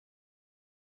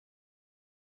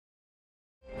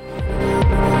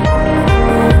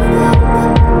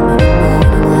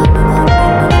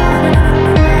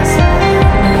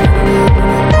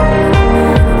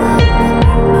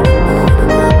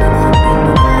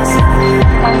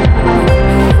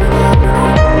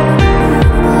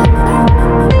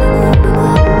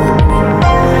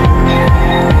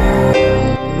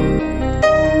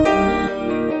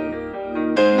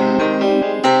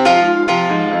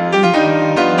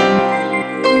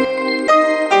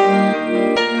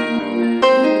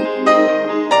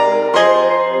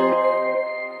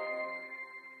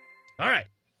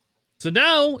So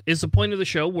now is the point of the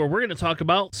show where we're going to talk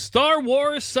about Star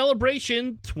Wars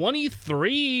Celebration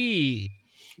 23.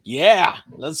 Yeah,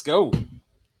 let's go.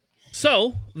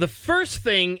 So, the first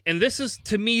thing, and this is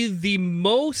to me the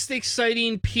most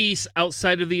exciting piece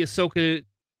outside of the Ahsoka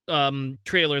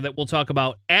trailer that we'll talk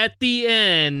about at the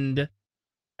end.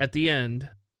 At the end,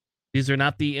 these are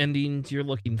not the endings you're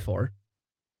looking for.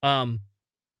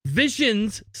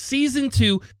 Visions Season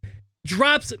 2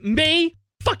 drops May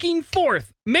fucking 4th.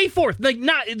 May 4th.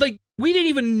 We didn't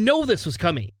even know this was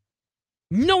coming.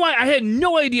 No, I had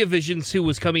no idea Visions 2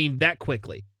 was coming that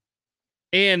quickly.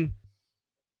 And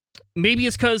maybe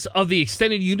it's because of the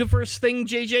extended universe thing,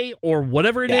 JJ, or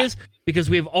whatever it is, because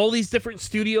we have all these different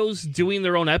studios doing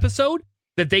their own episode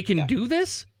that they can do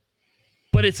this.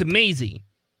 But it's amazing.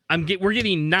 We're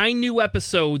getting 9 new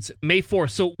episodes May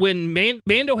 4th. So when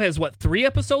Mando has 3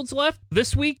 episodes left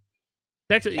this week?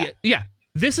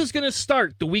 This is going to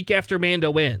start the week after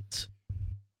Mando ends.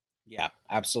 Yeah,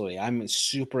 absolutely. I'm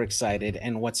super excited.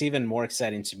 And what's even more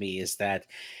exciting to me is that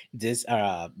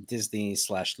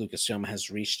Disney/Lucasfilm has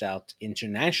reached out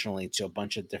internationally to a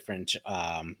bunch of different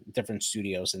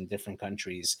studios in different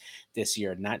countries this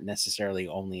year, not necessarily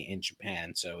only in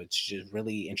Japan. So it's just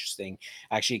really interesting.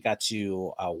 I actually got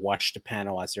to watch the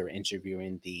panel as they were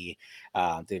interviewing the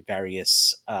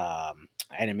various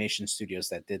animation studios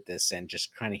that did this, and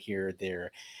just kind of hear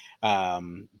their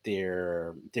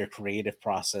creative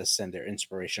process and their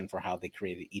inspiration for how they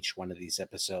created each one of these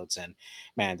episodes. And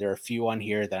man, there are a few on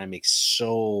here that I'm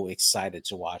so excited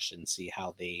to watch and see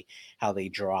how they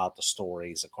draw out the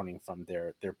stories according from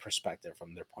their perspective,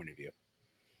 from their point of view.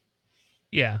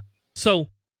 Yeah. So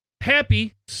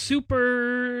happy,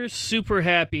 super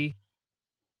happy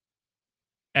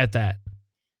at that.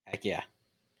 Heck yeah.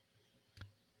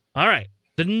 All right.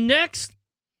 The next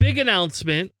big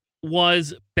announcement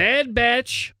was Bad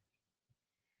Batch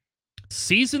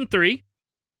Season 3.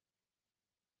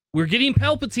 We're getting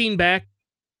Palpatine back.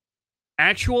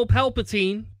 Actual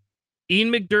Palpatine. Ian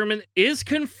McDiarmid is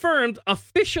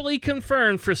officially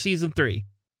confirmed for Season 3.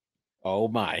 Oh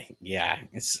my, yeah,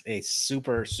 it's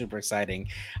super exciting.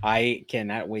 I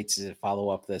cannot wait to follow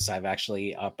up this. I've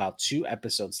actually about 2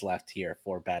 episodes left here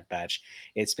for Bad Batch.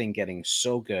 It's been getting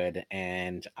so good,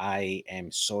 and I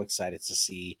am so excited to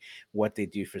see what they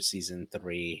do for season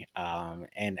 3.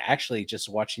 And actually, just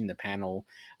watching the panel,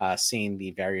 seeing the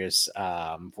various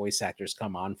voice actors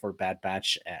come on for Bad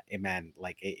Batch, man,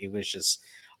 like it was just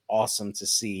awesome to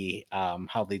see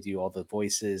how they do all the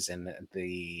voices and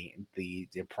the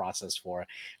process for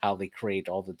how they create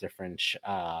all the different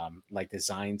like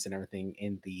designs and everything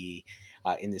in the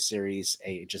series.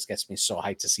 It just gets me so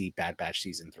hyped to see Bad Batch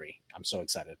season 3. I'm so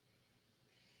excited.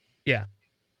 Yeah.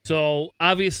 So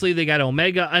obviously they got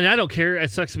Omega, and I don't care.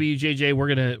 It sucks to be you, JJ. We're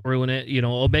gonna ruin it. You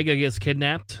know, Omega gets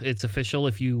kidnapped. It's official.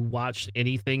 If you watched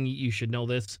anything, you should know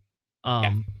this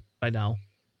by now.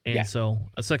 And so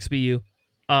it sucks to be you.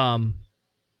 And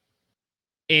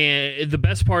the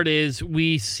best part is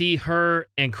we see her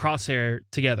and Crosshair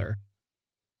together.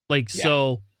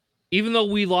 So even though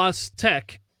we lost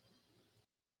Tech,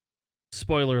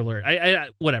 spoiler alert, I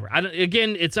whatever.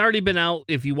 Again, it's already been out.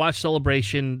 If you watch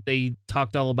Celebration, they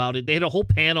talked all about it. They had a whole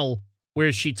panel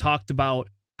where she talked about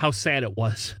how sad it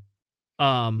was.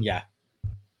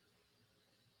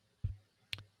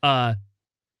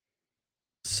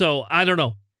 So I don't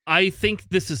know. I think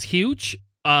this is huge.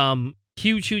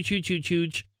 Huge. There's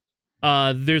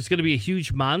going to be a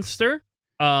huge monster.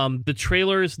 The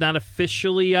trailer is not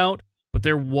officially out, but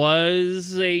there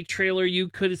was a trailer you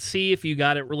could see if you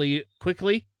got it really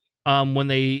quickly when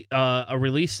they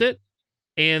released it.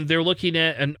 And they're looking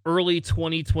at an early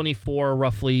 2024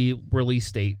 roughly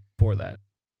release date for that.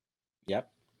 Yep.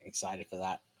 Excited for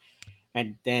that.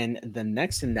 And then the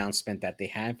next announcement that they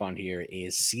have on here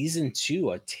is season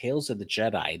 2 of Tales of the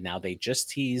Jedi. Now, they just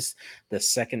teased the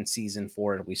second season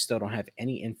for it. We still don't have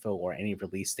any info or any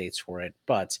release dates for it,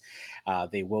 but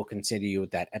they will continue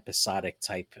with that episodic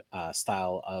type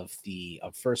style of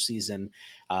first season.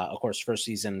 Of course, first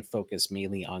season focused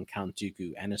mainly on Count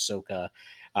Dooku and Ahsoka.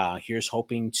 Here's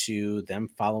hoping to them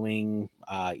following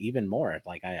even more.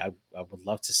 Like I would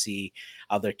love to see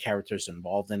other characters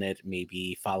involved in it,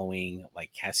 maybe following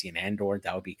like Cassian Andor.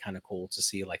 That would be kind of cool to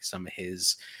see, like some of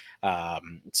his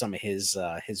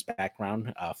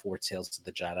background for Tales of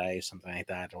the Jedi or something like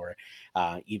that, or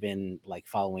even like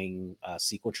following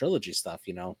sequel trilogy stuff.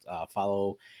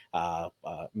 Follow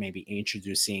maybe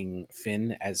introducing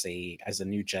Finn as a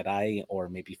new Jedi, or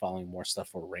maybe following more stuff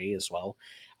for Rey as well.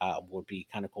 Would be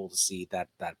kind of cool to see that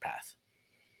path.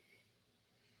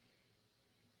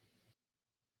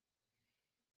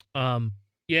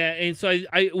 Yeah, and so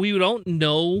we don't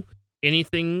know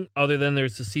anything other than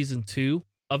there's a season 2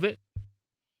 of it.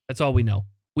 That's all we know.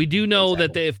 We do know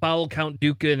that they follow Count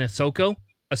Dooku and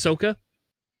Ahsoka.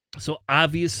 So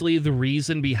obviously the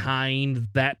reason behind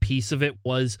that piece of it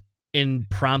was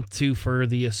impromptu for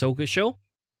the Ahsoka show.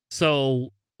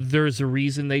 So there's a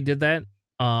reason they did that.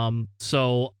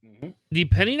 So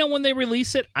depending on when they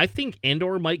release it, I think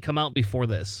Andor might come out before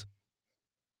this.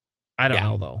 I don't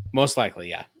know though. Most likely,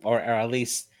 yeah. Or at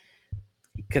least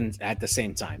at the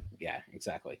same time. Yeah,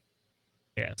 exactly.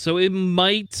 Yeah. So it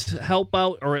might help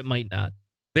out or it might not.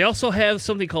 They also have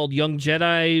something called Young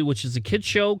Jedi, which is a kid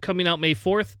show coming out May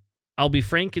 4th. I'll be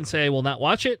frank and say I will not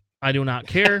watch it. I do not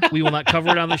care. We will not cover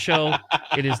it on the show.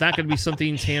 It is not going to be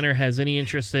something Tanner has any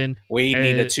interest in. We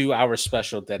need a 2-hour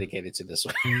special dedicated to this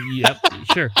one. Yep,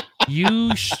 sure.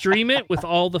 You stream it with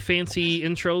all the fancy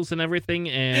intros and everything,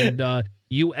 and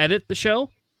you edit the show,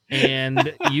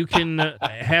 and you can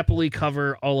happily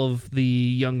cover all of the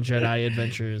Young Jedi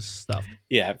Adventures stuff.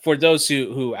 Yeah, for those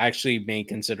who actually may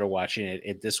consider watching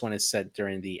it, this one is set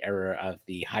during the era of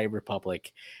the High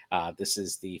Republic. This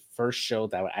is the first show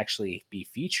that would actually be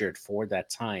featured for that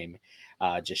time,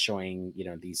 just showing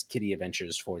these kiddie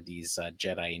adventures for these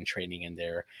Jedi in training. And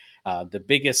they're the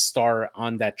biggest star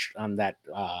on that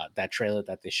trailer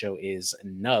that they show is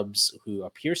Nubs, who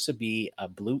appears to be a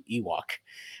blue Ewok,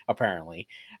 apparently.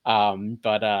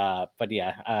 But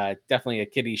yeah, definitely a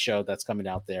kiddie show that's coming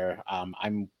out there.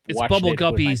 It's Bubble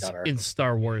Guppies in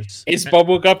Star Wars. It's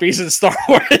Bubble Guppies in Star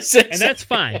Wars, and that's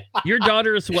fine. Your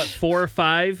daughter is what, 4 or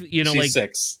 5? She's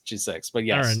 6. She's 6, but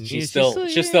yes, she still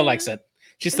likes it.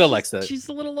 She still likes it. She's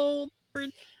a little old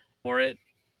for it.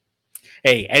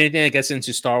 Hey, anything that gets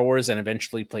into Star Wars and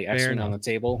eventually play X-Wing on the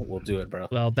table, we'll do it, bro.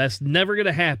 Well, that's never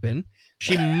gonna happen.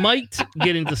 She might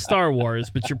get into Star Wars,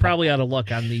 but you're probably out of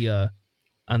luck on the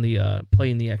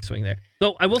playing the X-Wing there.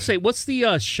 So I will say, what's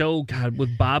the show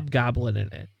with Bob Goblin in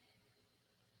it?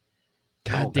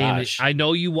 God damn it! I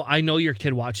know your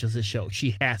kid watches this show.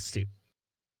 She has to.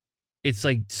 It's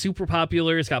like super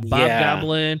popular. It's got Bob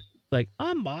Goblin. Like,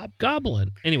 I'm Bob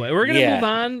Goblin. Anyway, we're gonna move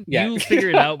on. Yeah. You figure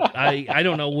it out. I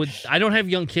don't know. I don't have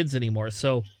young kids anymore,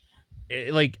 so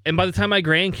and by the time my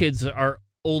grandkids are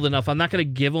old enough, I'm not gonna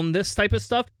give them this type of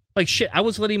stuff. Like shit, I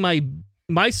was letting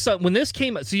my son when this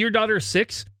came. So your daughter is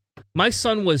 6. My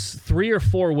son was 3 or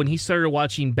 4 when he started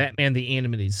watching Batman the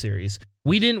Animated Series.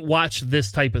 We didn't watch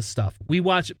this type of stuff. We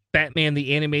watched Batman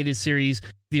the Animated Series,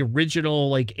 the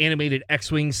original animated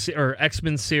X-Wing or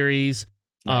X-Men series,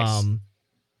 nice.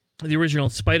 The original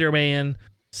Spider-Man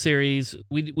series.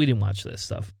 We didn't watch this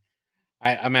stuff.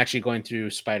 I'm actually going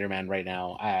through Spider-Man right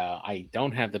now. I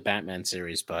don't have the Batman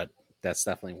series, but that's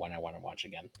definitely one I want to watch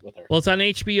again with her. Well, it's on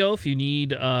HBO. If you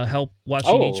need help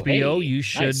watching HBO, you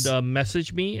should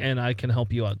message me and I can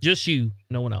help you out. Just you,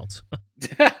 no one else.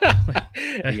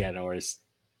 Yeah, no worries.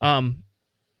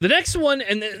 The next one,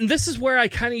 and this is where I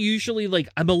kind of usually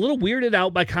I'm a little weirded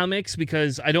out by comics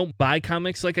because I don't buy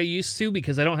comics like I used to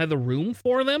because I don't have the room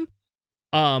for them.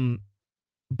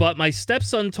 But my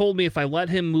stepson told me if I let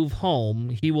him move home,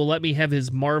 he will let me have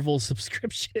his Marvel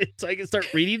subscription so I can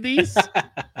start reading these.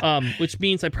 Which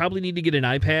means I probably need to get an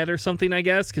iPad or something, I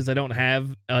guess, because I don't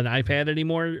have an iPad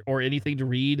anymore or anything to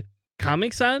read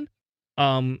comics on.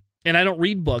 And I don't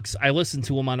read books. I listen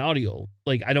to them on audio.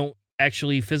 I don't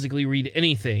actually physically read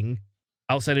anything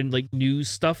outside of news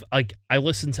stuff. I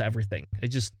listen to everything.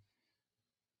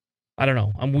 I don't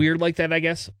know. I'm weird like that, I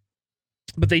guess.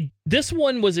 But this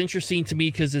one was interesting to me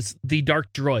because it's the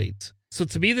Dark Droids. So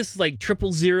to me, this is like 000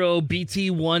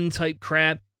 BT1 type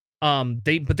crap.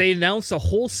 They announced a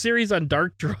whole series on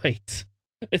Dark Droids.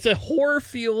 It's a horror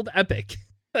field epic.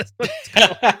 That's what it's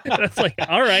called. That's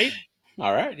all right.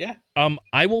 All right, yeah.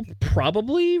 I will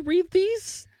probably read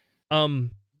these.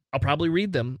 I'll probably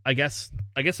read them. I guess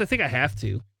I think I have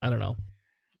to. I don't know.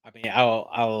 I mean,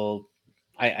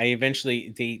 I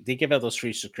eventually they give out those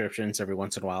free subscriptions every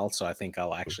once in a while, so I think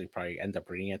I'll actually probably end up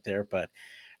reading it there. But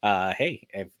hey,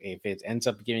 if it ends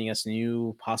up giving us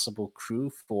new possible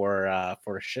crew for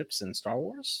ships in Star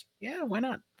Wars, yeah, why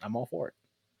not? I'm all for it.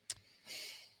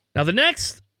 Now the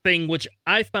next thing, which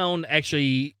I found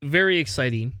actually very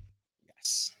exciting,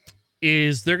 yes,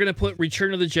 is they're gonna put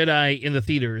Return of the Jedi in the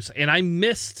theaters, and I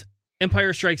missed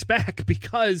Empire Strikes Back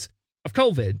because of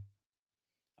COVID.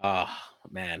 Oh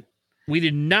man. We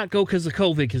did not go because of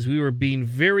COVID because we were being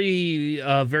very,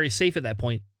 very safe at that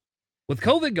point. With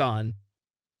COVID gone,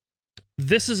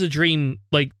 this is a dream.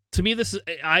 To me, this is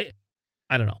I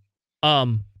don't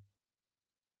know.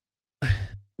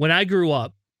 When I grew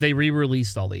up, they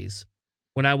re-released all these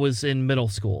when I was in middle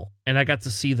school, and I got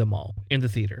to see them all in the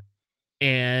theater.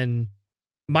 And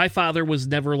my father was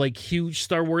never like huge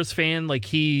Star Wars fan. Like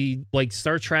he liked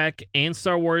Star Trek and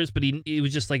Star Wars, but he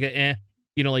was just like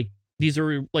like these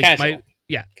are like Casual.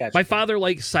 my father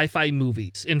liked sci-fi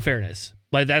movies. In fairness,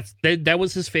 like that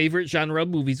was his favorite genre of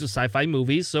movies, was sci-fi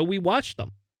movies. So we watched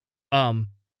them.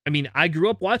 I mean, I grew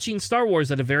up watching Star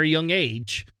Wars at a very young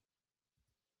age,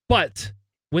 but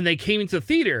when they came into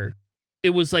theater,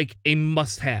 it was like a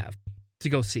must-have to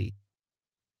go see.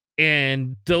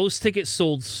 And those tickets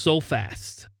sold so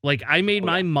fast. Like, I made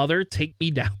my mother take me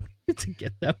down to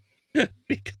get them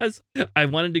because I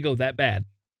wanted to go that bad.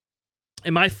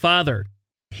 And my father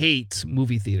hates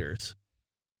movie theaters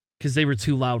because they were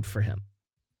too loud for him.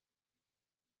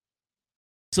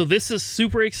 So this is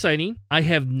super exciting. I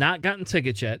have not gotten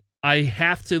tickets yet. I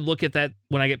have to look at that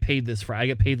when I get paid this Friday. I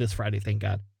get paid this Friday, thank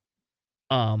God.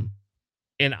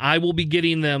 And I will be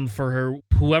getting them for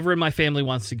whoever in my family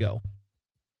wants to go.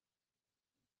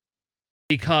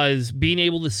 Because being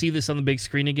able to see this on the big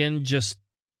screen again, just,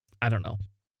 I don't know.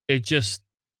 It's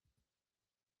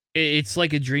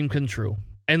like a dream come true.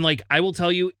 And like, I will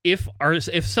tell you, if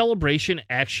Celebration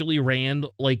actually ran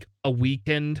like a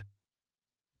weekend,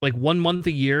 like 1 month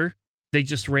a year, they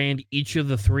just ran each of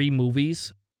the 3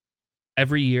 movies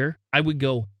every year, I would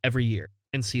go every year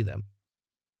and see them.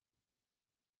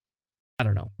 I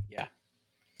don't know. Yeah.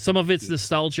 Some of it's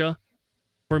nostalgia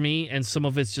for me, and some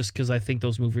of it's just because I think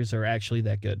those movies are actually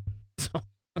that good. So.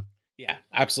 Yeah,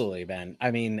 absolutely, man.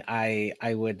 I mean, I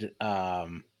would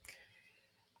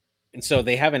and so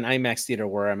they have an IMAX theater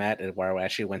where I'm at, where I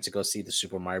actually went to go see the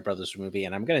Super Mario Brothers movie,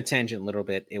 and I'm going to tangent a little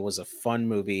bit. It was a fun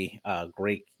movie,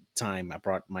 great time. I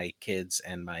brought my kids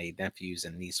and my nephews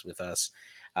and niece with us.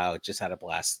 Just had a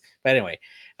blast. But anyway,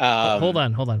 hold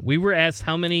on. We were asked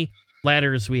how many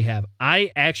ladders we have.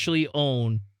 I actually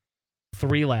own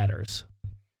 3 ladders.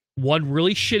 One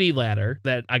really shitty ladder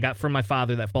that I got from my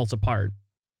father that falls apart.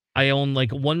 I own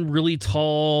like one really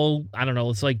tall, I don't know,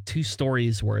 it's like 2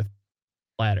 stories worth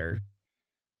ladder.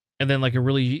 And then like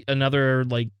another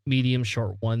like medium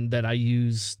short one that I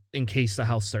use in case the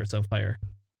house starts on fire.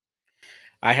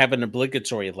 I have an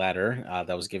obligatory ladder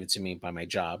that was given to me by my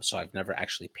job, so I've never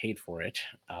actually paid for it.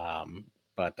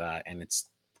 But and it's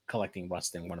collecting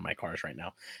rust in one of my cars right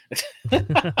now.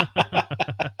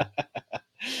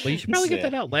 Well, you should probably get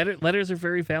that out. Ladders are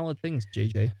very valid things,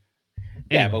 JJ. Anyway.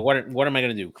 Yeah, but what am I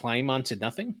going to do? Climb onto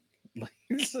nothing?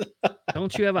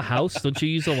 Don't you have a house? Don't you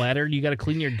use a ladder? You got to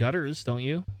clean your gutters, don't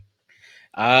you?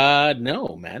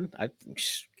 No, man.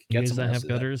 You guys not have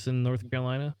gutters in North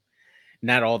Carolina?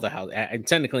 Not all the house. I'm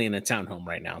technically in a townhome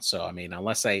right now, so I mean,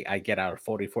 unless I get out a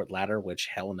 40-foot ladder, which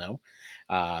hell no,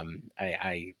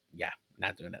 I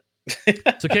not doing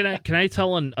it. So can I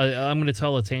tell I'm going to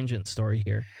tell a tangent story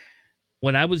here.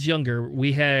 When I was younger,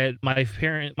 we had my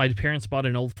parents bought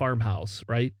an old farmhouse,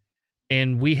 right?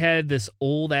 And we had this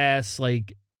old ass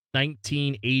like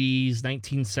 1980s,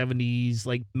 1970s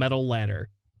like metal ladder,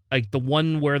 like the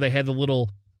one where they had the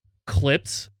little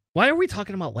clips. Why are we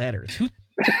talking about ladders?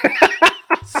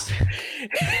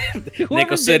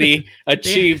 Nickel City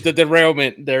achieved the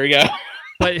derailment. There we go.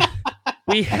 But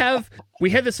we had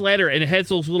this ladder and it has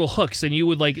those little hooks, and you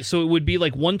would like, so it would be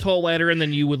like one tall ladder, and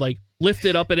then you would like lift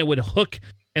it up and it would hook,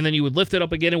 and then you would lift it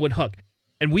up again and it would hook.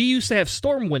 And we used to have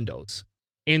storm windows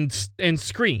and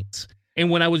screens. And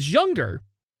when I was younger,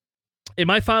 and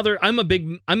my father, I'm a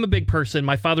big person.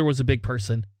 My father was a big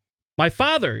person. My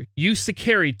father used to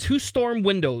carry 2 storm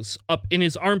windows up in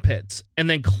his armpits and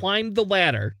then climbed the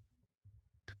ladder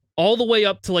all the way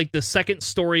up to like the 2nd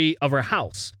story of our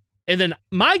house. And then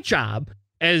my job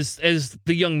as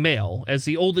the young male, as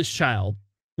the oldest child,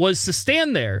 was to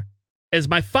stand there as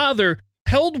my father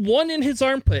held one in his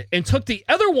armpit and took the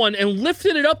other one and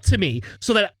lifted it up to me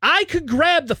so that I could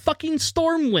grab the fucking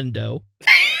storm window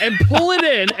and pull it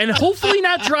in and hopefully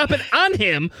not drop it on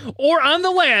him or on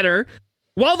the ladder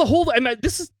while the whole, I mean,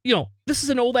 this is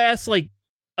an old ass, like,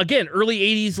 again, early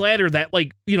 80s ladder that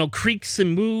like, creaks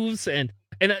and moves. And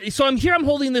so I'm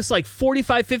holding this like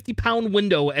 45, 50 pound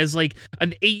window as like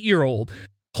an 8-year-old,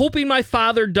 hoping my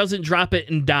father doesn't drop it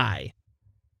and die.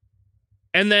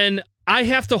 And then I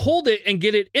have to hold it and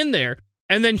get it in there.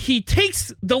 And then he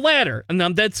takes the ladder, and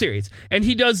I'm dead serious, and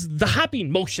he does the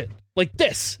hopping motion like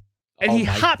this. And he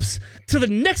hops to the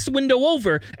next window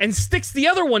over and sticks the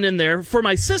other one in there for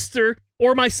my sister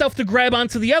or myself to grab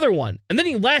onto the other one. And then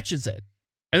he latches it.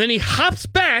 And then he hops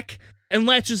back and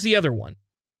latches the other one.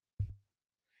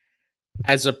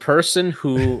 As a person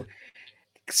who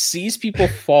sees people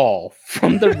fall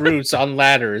from the roofs on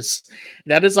ladders,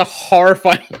 that is a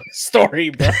horrifying story,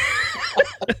 bro.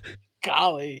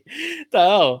 Golly.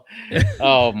 No.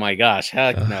 Oh my gosh.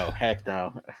 Heck no.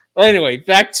 Well, anyway,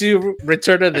 back to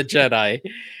Return of the Jedi.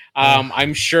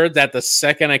 I'm sure that the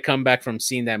second I come back from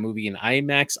seeing that movie in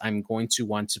IMAX, I'm going to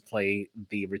want to play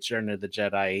the Return of the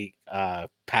Jedi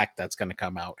pack that's going to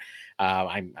come out.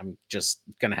 I'm just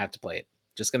gonna have to play it.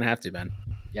 Just gonna have to, man.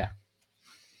 Yeah.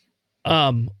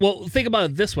 Well, think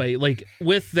about it this way: like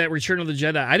with that Return of the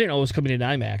Jedi, I didn't know it was coming in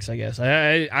IMAX. I guess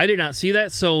I did not see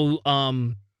that, so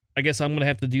I guess I'm gonna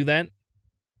have to do that.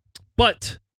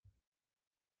 But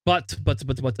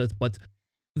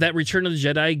that Return of the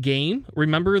Jedi game.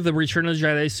 Remember the Return of the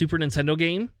Jedi Super Nintendo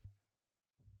game?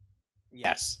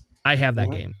 Yes. I have that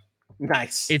game.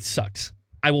 Nice. It sucks.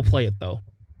 I will play it though.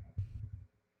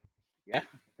 Yeah,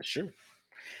 sure.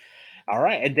 All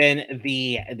right, and then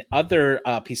the other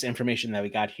piece of information that we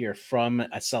got here from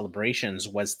Celebrations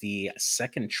was the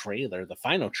second trailer, the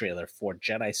final trailer for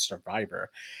Jedi Survivor.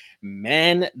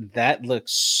 Man, that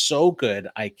looks so good.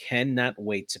 I cannot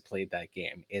wait to play that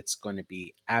game. It's going to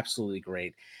be absolutely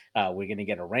great. We're going to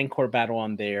get a Rancor battle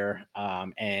on there,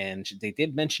 and they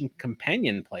did mention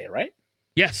companion play, right?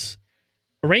 Yes,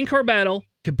 a Rancor battle,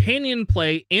 companion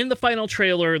play, and the final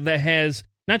trailer that has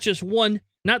not just one,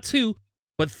 not two,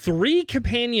 but 3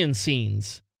 companion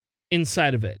scenes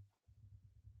inside of it.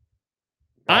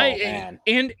 Oh, man.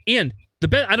 And the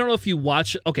bet. I don't know if you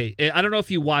watch. Okay, I don't know if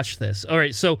you watch this. All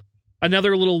right, so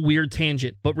another little weird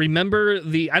tangent. But remember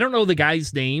I don't know the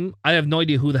guy's name. I have no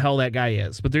idea who the hell that guy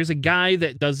is. But there's a guy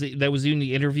that that was doing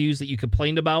the interviews that you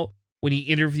complained about when he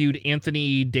interviewed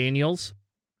Anthony Daniels.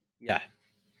 Yeah.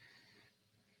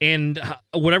 And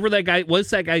whatever that guy,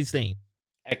 what's that guy's name?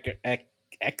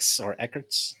 X or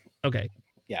Eckerts. Okay.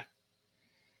 Yeah.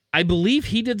 I believe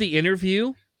he did the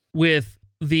interview with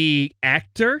the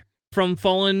actor from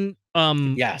Fallen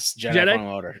yes, Jedi Fallen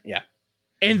Order. Yeah.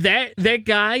 And that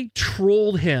guy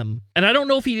trolled him. And I don't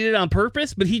know if he did it on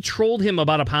purpose, but he trolled him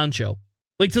about a poncho.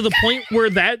 Like to the point where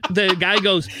the guy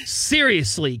goes,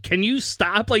 "Seriously, can you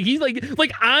stop?" Like he's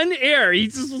like on air. He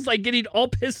just was like getting all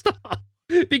pissed off.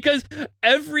 Because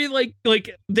every like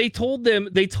they told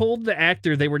the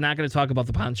actor they were not going to talk about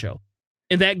the poncho.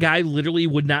 And that guy literally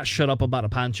would not shut up about a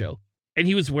poncho. And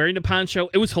he was wearing a poncho.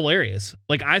 It was hilarious.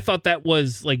 Like I thought that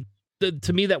was like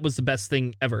to me that was the best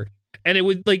thing ever. And it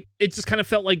would it just kind of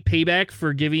felt like payback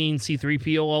for giving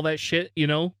C-3PO all that shit, you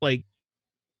know? Like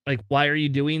why are you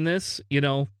doing this? You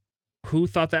know, who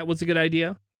thought that was a good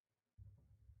idea?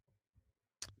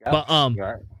 Yep, but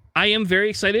I am very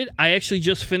excited. I actually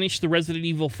just finished the Resident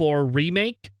Evil 4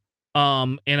 remake.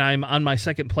 And I'm on my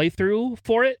second playthrough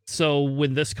for it. So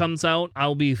when this comes out,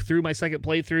 I'll be through my second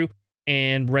playthrough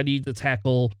and ready to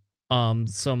tackle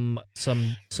some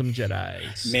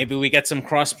Jedis. Maybe we get some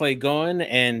crossplay going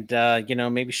and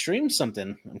maybe stream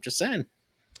something. I'm just saying.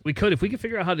 We could if we could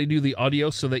figure out how to do the audio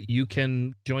so that you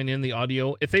can join in the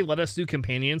audio. If they let us do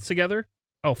companions together,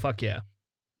 oh fuck yeah.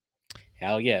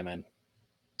 Hell yeah, man.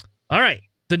 All right.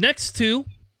 The next two,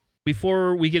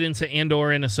 before we get into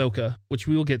Andor and Ahsoka, which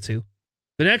we will get to,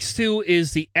 the next two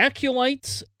is the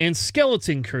Acolytes and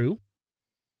Skeleton Crew.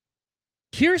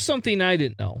 Here's something I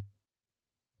didn't know.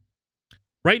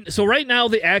 Right now,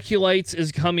 the Acolytes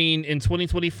is coming in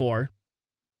 2024.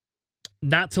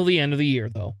 Not till the end of the year,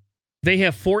 though. They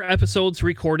have 4 episodes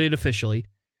recorded officially.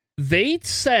 They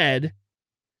said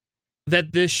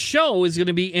that this show is going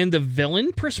to be in the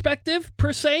villain perspective,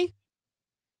 per se.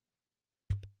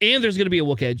 And there's going to be a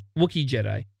Wookiee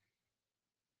Jedi.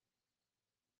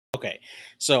 Okay,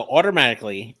 so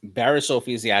automatically, Barra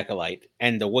Sophie is the Acolyte,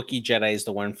 and the Wookiee Jedi is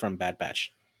the one from Bad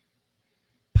Batch.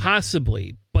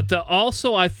 Possibly, but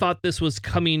also I thought this was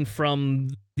coming from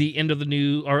the end of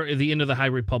the end of the High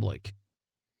Republic.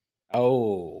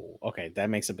 Oh, okay, that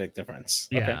makes a big difference.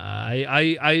 Yeah,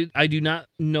 okay. I do not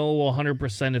know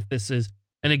 100% if this is,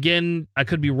 and again, I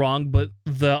could be wrong, but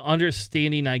the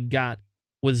understanding I got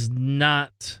was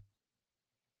not.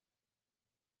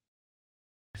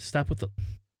 Stop with the.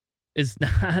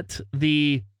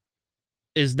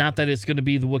 Is not that it's going to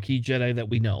be the Wookiee Jedi that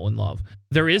we know and love.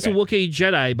 There is a Wookiee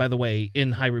Jedi, by the way,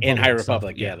 in High Republic. In High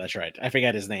Republic, yeah, that's right. I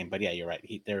forgot his name, but yeah, you're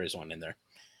right. There is one in there.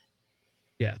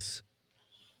 Yes.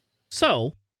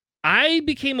 So, I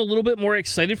became a little bit more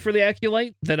excited for the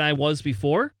Acolyte than I was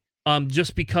before.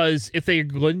 Just because if they're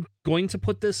going to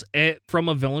put this from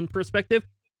a villain perspective,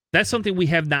 that's something we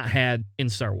have not had in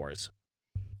Star Wars.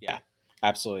 Yeah,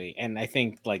 absolutely. And I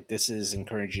think this is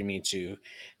encouraging me to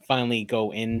finally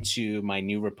go into my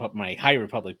my High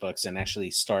Republic books and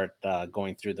actually start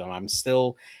going through them. I'm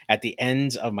still at the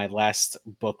end of my last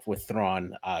book with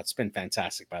Thrawn. It's been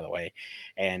fantastic, by the way.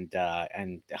 And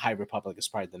High Republic is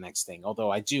probably the next thing.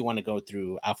 Although I do want to go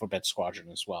through Alphabet Squadron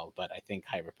as well, but I think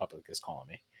High Republic is calling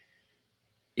me.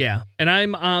 Yeah, and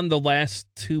I'm on the last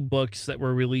 2 books that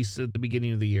were released at the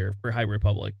beginning of the year for High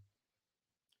Republic.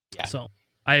 Yeah, So,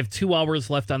 I have 2 hours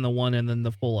left on the one and then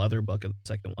the full other book of the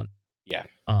second one. yeah.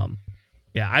 Um,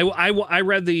 yeah, I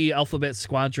read the Alphabet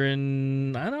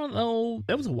Squadron, I don't know,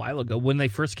 that was a while ago when they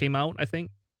first came out, I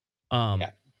think.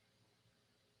 Yeah.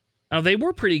 They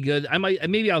were pretty good.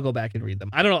 Maybe I'll go back and read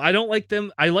them. I don't know. I don't like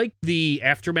them. I like the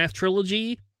Aftermath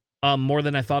trilogy more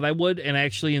than I thought I would, and I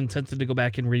actually intended to go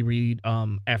back and reread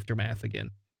Aftermath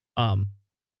again. Um,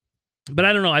 but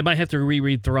I don't know. I might have to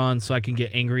reread Thrawn so I can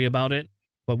get angry about it.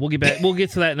 But we'll get back. We'll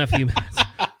get to that in a few minutes.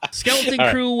 Skeleton All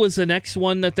right. Crew was the next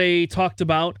one that they talked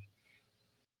about.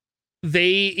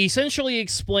 They essentially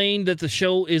explained that the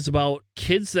show is about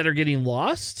kids that are getting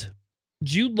lost.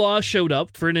 Jude Law showed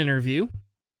up for an interview,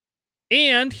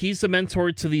 and he's the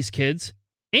mentor to these kids,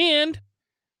 and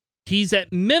he's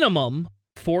at minimum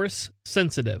force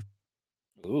sensitive.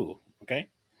 Ooh, okay.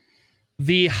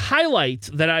 The highlight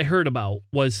that I heard about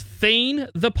was Thane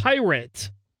the pirate.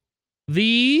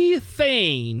 The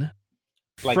Thane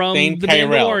Like from Thane The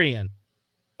Tyrell. Mandalorian.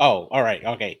 Oh, all right,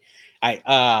 okay.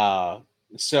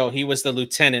 So he was the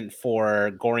lieutenant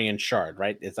for Gorian Shard,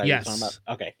 right? Is that what you're talking Yes.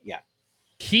 about? Okay, yeah.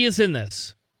 He is in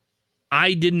this.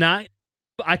 I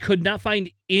could not find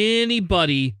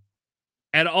anybody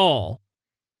at all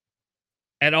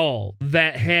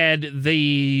that had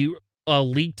the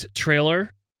leaked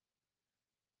trailer.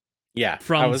 Yeah,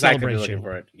 From I was actively Celebration. looking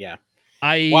for it. Yeah.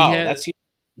 Wow, That's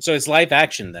so it's live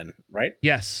action then, right?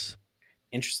 yes.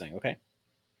 Interesting. Okay.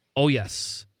 Oh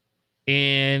yes.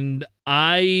 And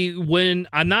I'm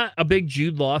not a big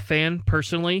Jude Law fan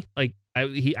personally. Like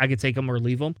I could take him or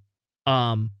leave him.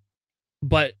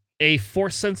 But a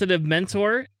force sensitive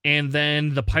mentor and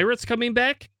then the pirates coming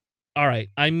back. All right,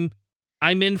 I'm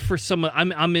in for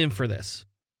I'm in for this.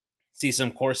 See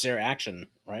some Corsair action,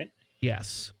 right?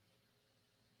 Yes.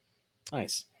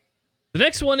 Nice. The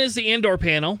next one is the Andor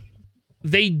panel.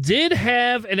 They did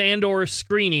have an Andor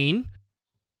screening.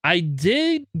 I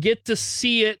did get to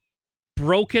see it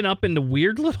broken up into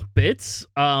weird little bits.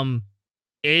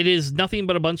 It is nothing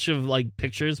but a bunch of like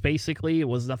pictures, basically. It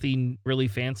was nothing really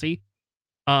fancy.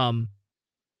 But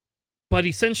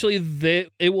essentially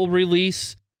it will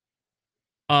release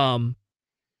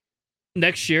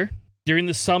next year during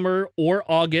the summer or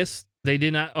August. They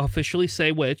did not officially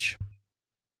say which.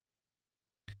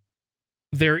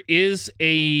 There is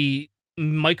a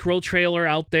micro trailer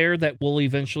out there that will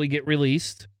eventually get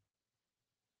released.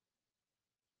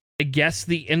 I guess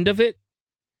the end of it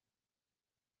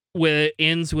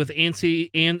ends with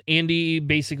Andy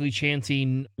basically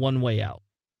chanting "One Way Out."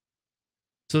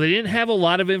 So they didn't have a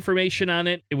lot of information on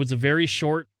it. It was a very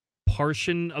short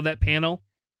portion of that panel.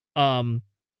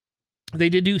 They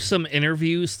did do some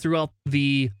interviews throughout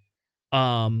the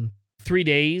 3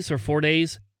 days or 4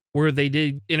 days where they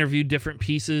did interview different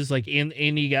pieces. Like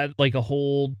Andy got like a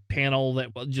whole panel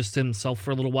that was just himself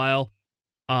for a little while.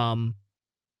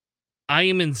 I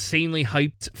am insanely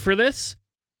hyped for this.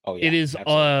 Oh yeah. It is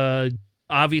absolutely.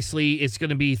 Obviously it's going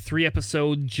to be 3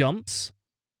 episode jumps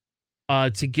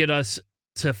to get us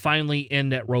to finally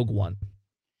end at Rogue One.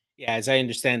 Yeah, as I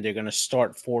understand, they're going to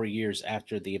start 4 years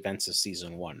after the events of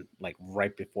season 1, like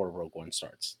right before Rogue One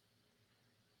starts.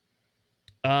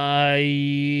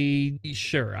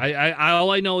 Sure. I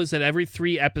all I know is that every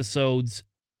 3 episodes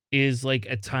is like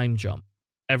a time jump.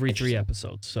 Every 3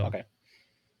 episodes. So okay.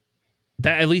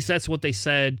 That at least that's what they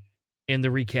said in the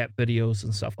recap videos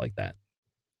and stuff like that.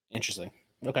 Interesting.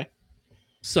 Okay.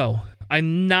 So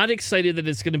I'm not excited that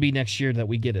it's going to be next year that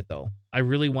we get it though. I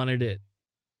really wanted it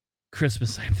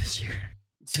Christmas time this year.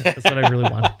 That's what I really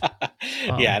wanted.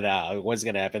 Yeah, no, what's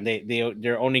gonna happen?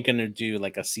 They're only gonna do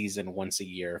like a season once a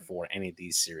year for any of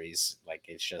these series. Like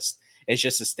it's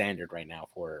just a standard right now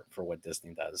for what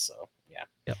Disney does. So yeah.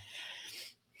 Yep.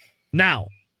 Now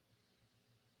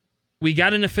we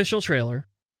got an official trailer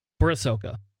for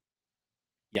Ahsoka.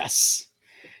 Yes,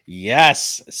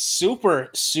 super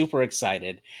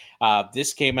excited.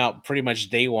 This came out pretty much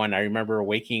day one. I remember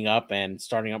waking up and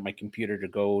starting up my computer to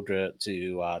go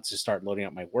to start loading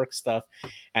up my work stuff,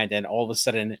 and then all of a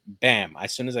sudden, bam!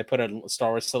 As soon as I put a Star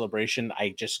Wars Celebration,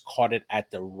 I just caught it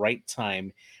at the right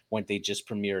time when they just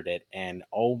premiered it, and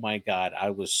oh my god, I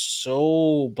was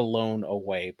so blown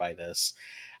away by this.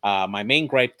 My main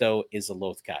gripe though is the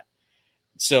Loth Cat.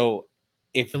 So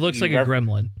if It looks like a ever,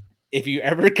 gremlin. if you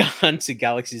ever gone to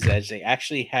Galaxy's Edge, they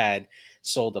actually had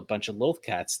sold a bunch of Loth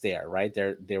Cats there, right?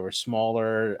 They were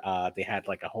smaller. They had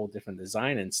like a whole different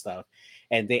design and stuff,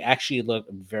 and they actually look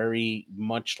very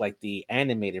much like the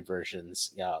animated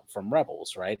versions from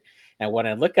Rebels, right? And when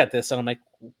I look at this, and I'm like,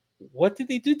 what did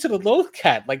they do to the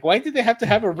Lothcat? Like, why did they have to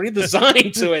have a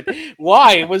redesign to it?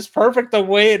 Why? It was perfect the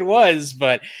way it was,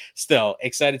 but still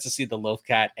excited to see the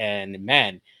Lothcat. And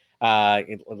man,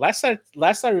 last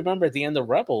I remember at the end of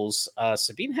Rebels,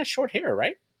 Sabine has short hair,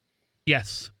 right?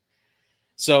 Yes.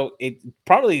 So it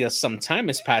probably some time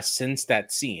has passed since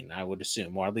that scene, I would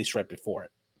assume, or at least right before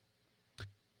it.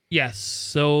 Yes.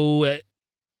 So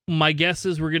my guess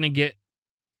is we're gonna get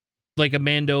like a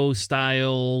Mando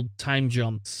style time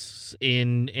jumps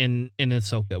in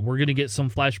Ahsoka. We're gonna get some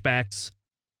flashbacks.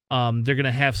 They're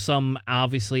gonna have some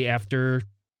obviously after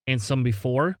and some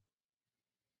before.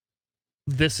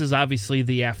 This is obviously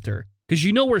the after because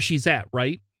you know where she's at,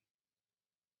 right?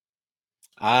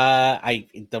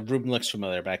 The room looks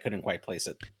familiar, but I couldn't quite place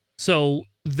it. So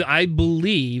I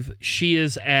believe she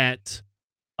is at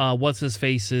what's his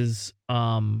face's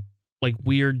like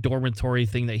weird dormitory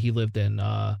thing that he lived in.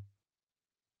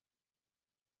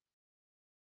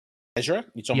 Ezra?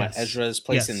 You talking about Yes. Ezra's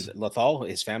place in Yes. Lothal,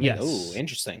 his family? Yes. Oh,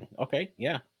 interesting. Okay,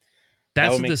 yeah.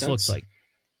 That's would what make this looks sense. like.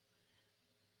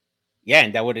 Yeah,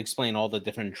 and that would explain all the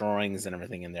different drawings and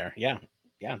everything in there. Yeah.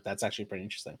 Yeah, that's actually pretty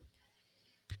interesting.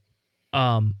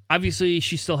 Obviously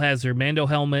she still has her Mando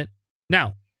helmet.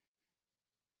 Now,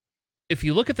 if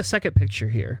you look at the second picture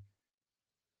here,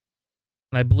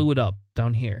 and I blew it up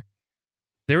down here,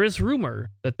 there is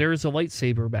rumor that there is a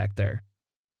lightsaber back there.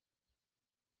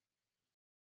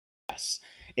 Yes.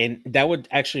 And that would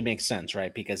actually make sense,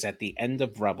 right? Because at the end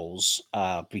of Rebels,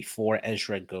 before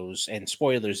Ezra goes, and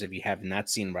spoilers if you have not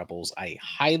seen Rebels, I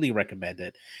highly recommend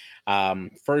it.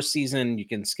 First season, you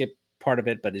can skip part of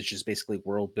it, but it's just basically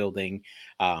world building,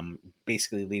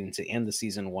 basically leading to the end of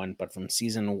season one. But from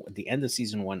the end of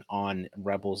season one on,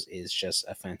 Rebels is just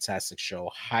a fantastic show.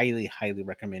 Highly, highly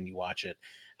recommend you watch it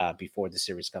before the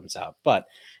series comes out. But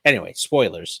anyway,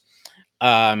 spoilers.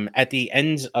 At the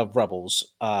end of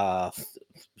Rebels,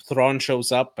 Thrawn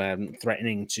shows up and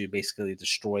threatening to basically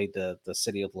destroy the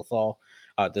city of Lothal,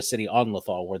 the city on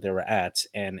Lothal where they were at,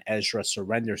 and Ezra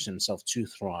surrenders himself to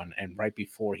Thrawn. And right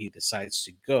before he decides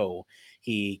to go,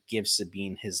 he gives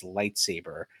Sabine his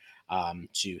lightsaber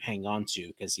to hang on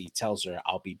to because he tells her,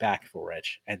 "I'll be back for it."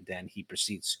 And then he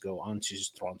proceeds to go onto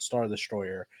Thrawn's Star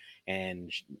Destroyer,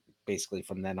 and basically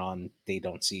from then on, they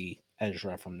don't see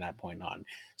Ezra from that point on.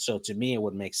 So to me, it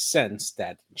would make sense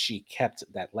that she kept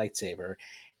that lightsaber.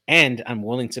 And I'm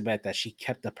willing to bet that she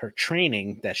kept up her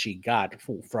training that she got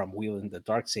from wielding the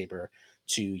dark saber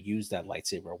to use that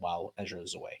lightsaber while Ezra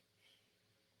is away.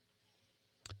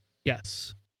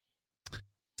 Yes.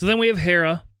 So then we have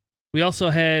Hera. We also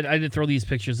had, I did throw these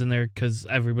pictures in there because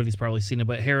everybody's probably seen it,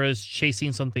 but Hera's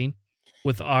chasing something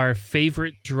with our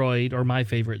favorite droid, or my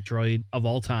favorite droid of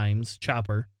all times,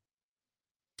 Chopper,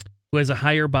 who has a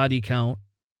higher body count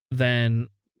than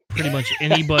pretty much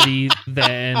anybody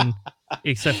than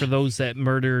except for those that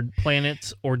murdered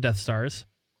planets or Death Stars.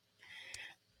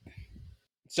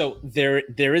 So there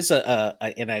is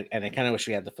and I kind of wish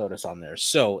we had the photos on there.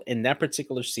 So in that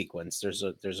particular sequence,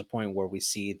 there's a point where we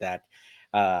see that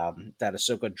that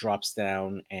Ahsoka drops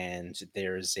down, and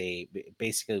there's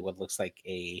basically what looks like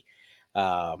a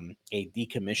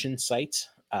decommissioned site,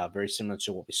 very similar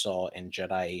to what we saw in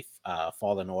Jedi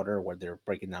Fallen Order, where they're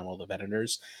breaking down all the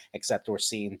Venators, except we're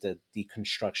seeing the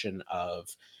deconstruction of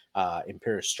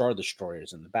Imperial Star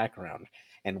Destroyers in the background.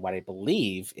 And what I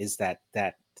believe is that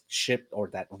ship, or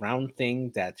that round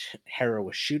thing that Hera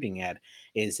was shooting at,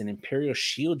 is an Imperial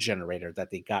shield generator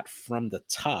that they got from the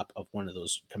top of one of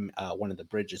those one of the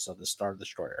bridges of the Star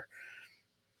Destroyer.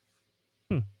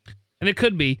 And it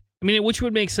could be. I mean, which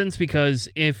would make sense because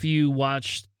if you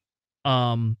watched,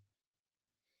 I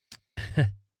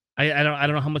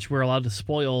don't know how much we're allowed to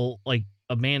spoil like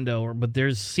a Mando, but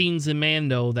there's scenes in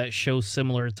Mando that show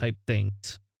similar type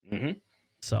things. Mm-hmm.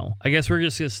 So I guess we're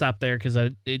just gonna stop there because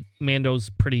Mando's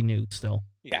pretty new still.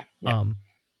 Yeah.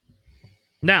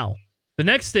 Now the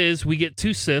next is we get two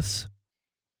new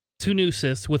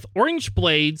Siths with orange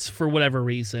blades for whatever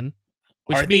reason.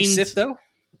 Which Are means, they Sith though?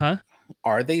 Huh?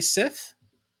 Are they Sith?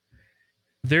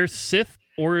 They're Sith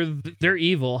or they're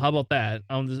evil. How about that?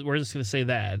 We're just gonna say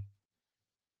that.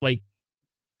 Like,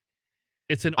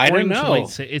 it's an orange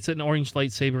lightsaber. It's an orange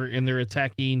lightsaber, and they're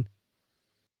attacking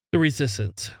the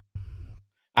Resistance.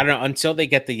 I don't know. Until they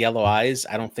get the yellow eyes,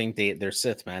 I don't think they're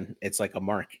Sith, man. It's like a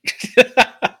mark.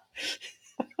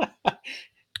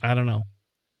 I don't know.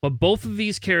 But both of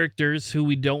these characters, who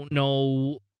we don't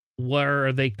know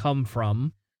where they come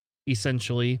from,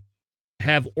 essentially,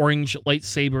 have orange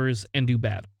lightsabers and do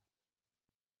battle.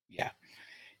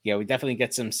 Yeah, we definitely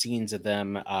get some scenes of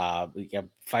them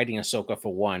fighting Ahsoka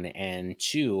for one, and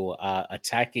two,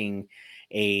 attacking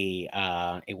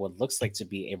what looks like to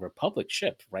be a Republic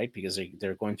ship, right? Because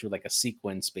they're going through like a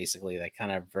sequence basically that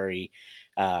kind of very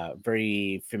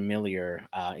familiar.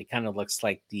 It kind of looks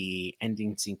like the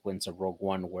ending sequence of Rogue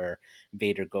One, where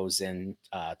Vader goes in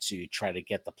to try to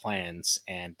get the plans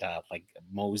and like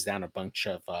mows down a bunch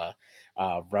of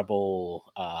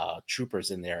rebel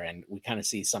troopers in there, and we kind of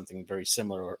see something very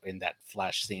similar in that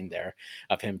flash scene there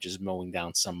of him just mowing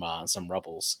down some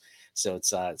rebels. So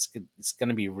it's going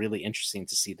to be really interesting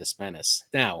to see this menace.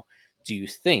 Now, do you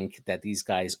think that these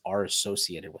guys are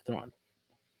associated with Thrawn?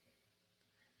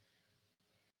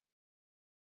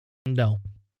 No.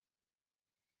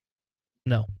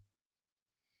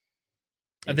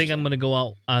 I think I'm going to go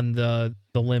out on the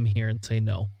limb here and say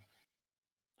no.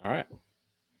 All right.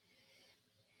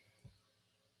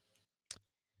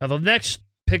 Now, the next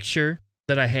picture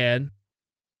that I had,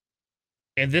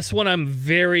 and this one I'm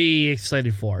very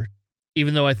excited for,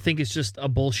 even though I think it's just a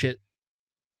bullshit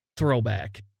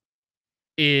throwback,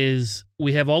 is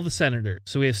we have all the senators.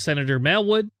 So we have Senator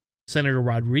Malwood, Senator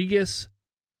Rodriguez,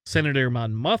 Senator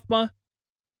Mon Mothma,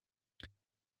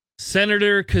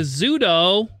 Senator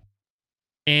Kazuto,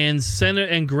 and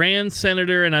Grand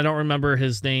Senator, and I don't remember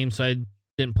his name, so I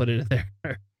didn't put it in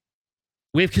there.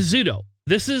 We have Kazuto.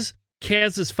 This is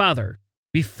Kaz's father.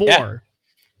 Before,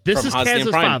 this is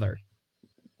Kaz's father.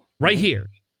 Right here.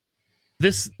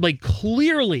 This like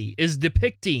clearly is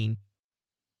depicting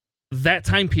that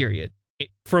time period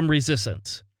from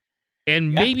Resistance.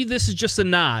 And maybe this is just a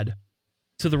nod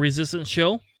to the Resistance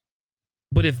show.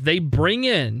 But if they bring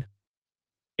in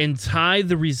and tie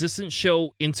the Resistance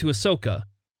show into Ahsoka,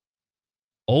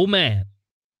 oh man,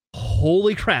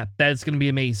 holy crap, that's going to be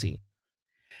amazing.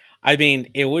 I mean,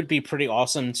 it would be pretty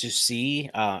awesome to see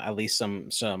at least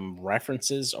some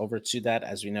references over to that,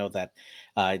 as we know that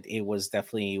it was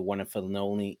definitely one of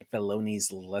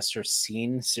Filoni's lesser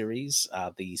seen series,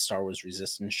 the Star Wars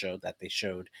Resistance show that they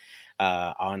showed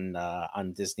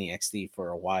on Disney XD for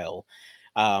a while.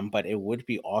 But it would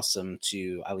be awesome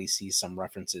to at least see some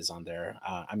references on there.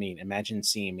 I mean, imagine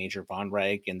seeing Major Von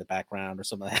Reg in the background or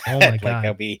something like that. Oh my god,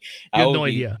 like, you have no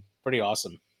idea. Pretty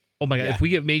awesome. Oh my god, if we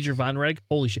get Major Von Reg,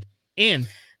 holy shit. And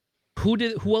who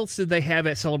else did they have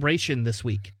at Celebration this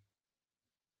week?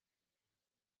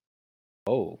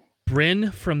 Oh,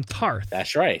 Bryn from Tarth.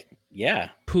 That's right. Yeah.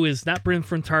 Who is not Bryn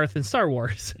from Tarth in Star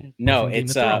Wars. No,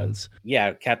 it's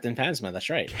Captain Phasma. That's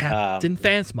right. Captain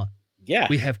Phasma. Yeah.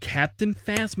 We have Captain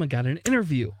Phasma got an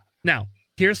interview. Now,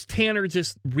 here's Tanner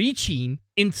just reaching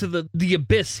into the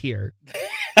abyss here.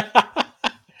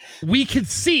 We could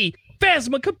see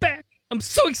Phasma come back. I'm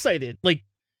so excited. Like,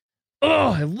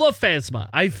 oh, I love Phasma.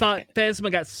 I thought Phasma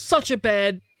got such a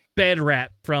bad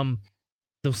rap from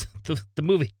the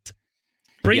movies.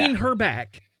 Bringing her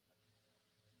back,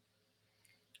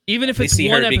 even if it's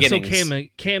one episode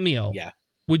cameo,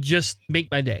 would just make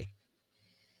my day.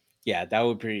 Yeah, that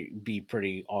would be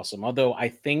pretty awesome. Although I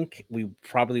think we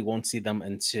probably won't see them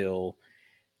until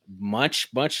much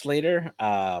later,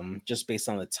 just based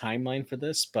on the timeline for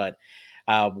this. But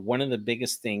one of the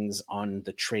biggest things on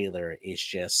the trailer is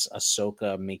just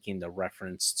Ahsoka making the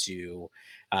reference to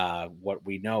what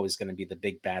we know is going to be the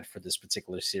big bad for this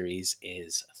particular series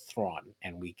is Thrawn,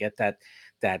 and we get that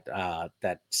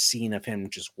scene of him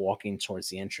just walking towards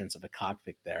the entrance of the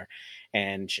cockpit there,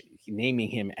 and naming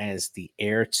him as the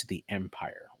heir to the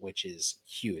Empire, which is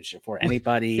huge for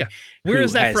anybody. Yeah. Where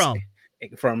is that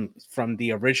from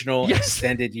the original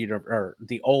extended universe, or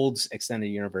the old extended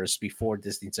universe before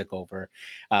Disney took over.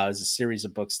 It was a series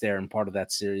of books there, and part of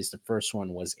that series, the first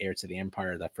one was Heir to the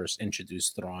Empire, that first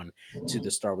introduced Thrawn to the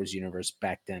Star Wars universe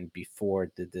back then,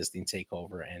 before the Disney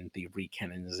takeover and the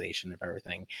recanonization of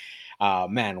everything.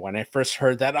 Man, when I first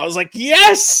heard that, I was like,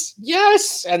 yes,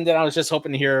 and then I was just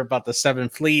hoping to hear about the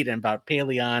Seventh Fleet and about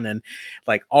Paleon and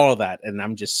like all of that, and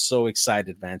I'm just so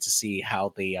excited, man, to see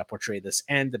how they portray this.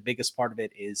 And the biggest part of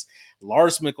it is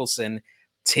Lars Mikkelsen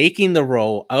taking the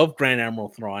role of Grand Admiral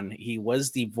Thrawn. He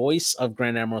was the voice of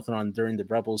Grand Admiral Thrawn during the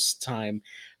Rebels time.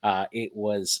 It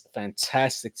was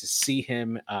fantastic to see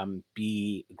him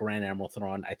be Grand Admiral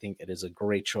Thrawn. I think it is a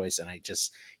great choice, and I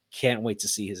just can't wait to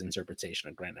see his interpretation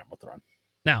of Grand Admiral Thrawn.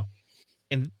 Now,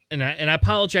 and I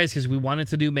apologize because we wanted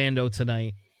to do Mando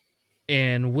tonight,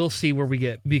 and we'll see where we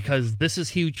get, because this is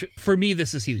huge. For me,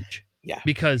 this is huge. Yeah.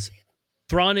 Because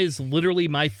Thrawn is literally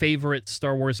my favorite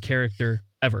Star Wars character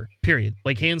ever, period.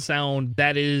 Like, hands down,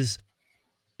 that is,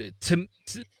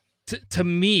 to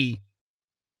me,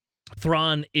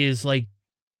 Thrawn is like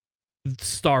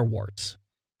Star Wars,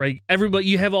 right? Everybody,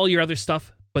 you have all your other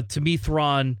stuff, but to me,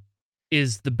 Thrawn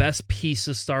is the best piece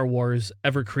of Star Wars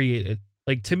ever created.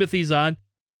 Like, Timothy Zahn,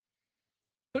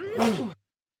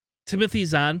 Timothy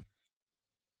Zahn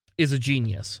is a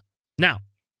genius. Now,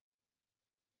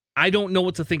 I don't know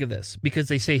what to think of this because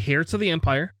they say heir to the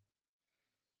Empire,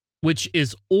 which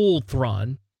is old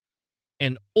Thrawn,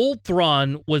 and old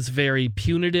Thrawn was very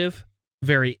punitive,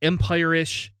 very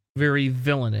Empire-ish, very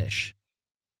villainish.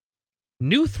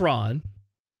 New Thrawn,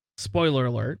 spoiler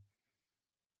alert,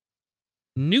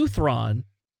 New Thrawn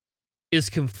is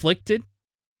conflicted,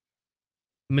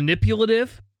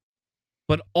 manipulative,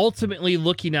 but ultimately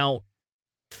looking out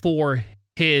for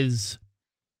his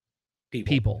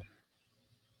people.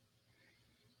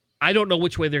 I don't know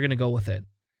which way they're going to go with it.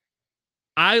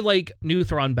 I like New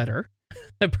Thrawn better,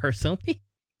 personally.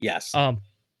 Yes. I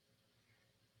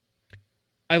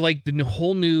like the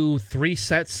whole new 3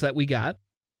 sets that we got.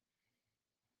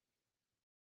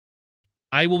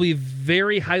 I will be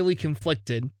very highly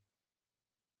conflicted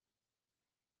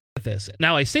with this.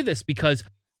 Now, I say this because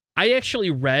I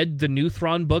actually read the new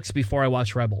Thrawn books before I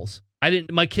watched Rebels.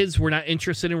 My kids were not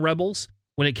interested in Rebels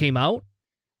when it came out.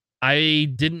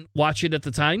 I didn't watch it at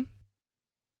the time.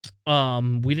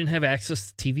 We didn't have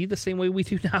access to TV the same way we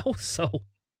do now, so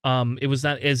it was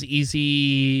not as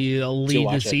easy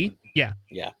to see. Yeah.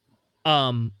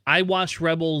 I watched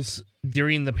Rebels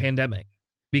during the pandemic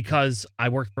because I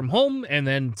worked from home, and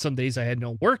then some days I had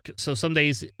no work, so some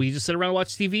days we just sit around and watch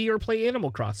TV or play Animal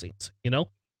Crossings,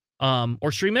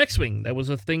 or stream X-Wing. That was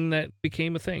a thing that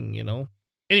became a thing,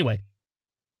 Anyway,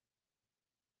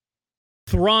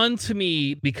 Thrawn, to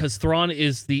me, because Thrawn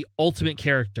is the ultimate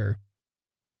character,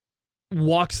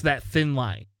 walks that thin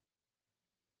line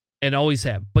and always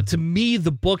have. But to me,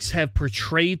 the books have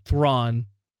portrayed Thrawn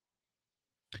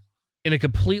in a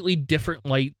completely different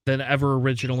light than ever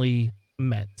originally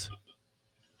meant.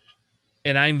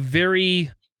 And I'm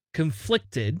very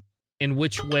conflicted in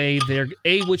which way they're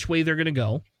going to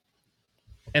go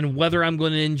and whether I'm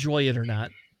going to enjoy it or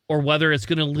not, or whether it's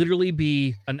going to literally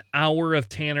be an hour of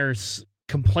Tanner's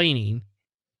complaining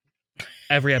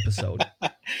every episode.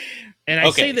 And I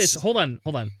say this, hold on,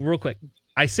 real quick.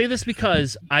 I say this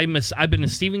because I've been a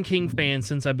Stephen King fan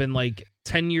since I've been like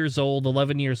 10 years old,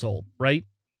 11 years old, right?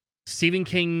 Stephen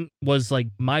King was like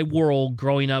my world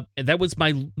growing up, and that was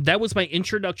my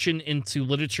introduction into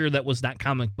literature that was not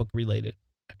comic book related.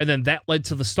 And then that led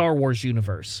to the Star Wars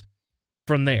universe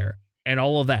from there and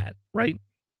all of that, right?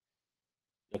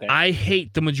 Okay. I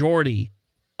hate the majority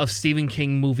of Stephen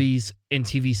King movies and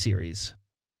TV series.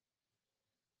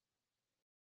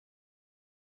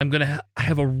 I'm going to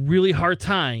have a really hard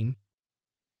time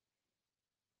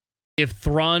if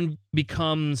Thrawn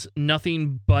becomes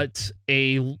nothing but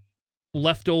a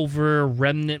leftover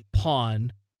remnant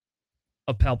pawn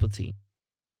of Palpatine.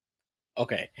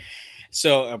 Okay.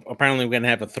 So apparently we're going to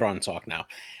have a Thrawn talk now.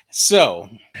 So,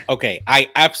 okay,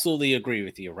 I absolutely agree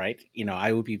with you, right?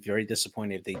 I would be very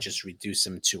disappointed if they just reduce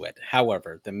him to it.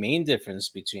 However, the main difference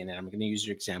between, and I'm going to use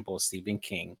your example of Stephen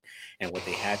King and what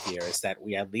they have here, is that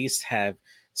we at least have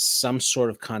some sort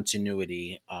of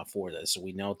continuity for this. So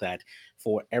we know that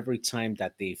for every time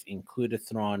that they've included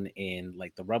Thrawn in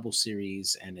like the Rebel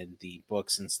series and in the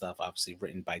books and stuff, obviously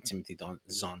written by Timothy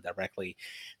Zahn directly,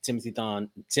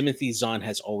 Timothy Zahn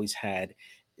has always had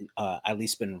at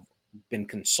least been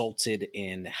consulted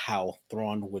in how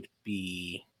Thrawn would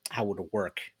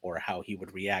work or how he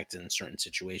would react in certain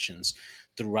situations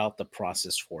throughout the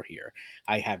process for here.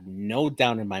 I have no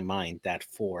doubt in my mind that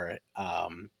for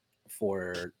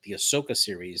the Ahsoka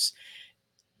series,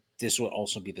 this will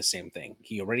also be the same thing.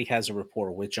 He already has a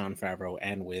rapport with Jon Favreau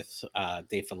and with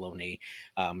Dave Filoni,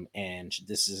 and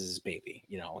this is his baby.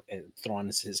 Thrawn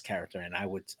is his character, and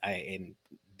and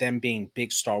them being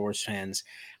big Star Wars fans,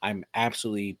 I'm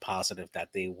absolutely positive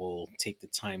that they will take the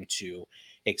time to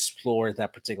explore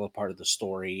that particular part of the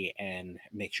story and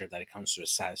make sure that it comes to a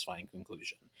satisfying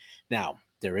conclusion. Now,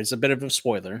 there is a bit of a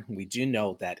spoiler. We do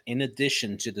know that in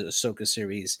addition to the Ahsoka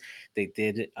series, they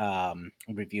did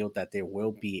reveal that there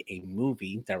will be a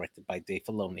movie directed by Dave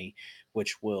Filoni,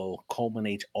 which will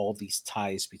culminate all these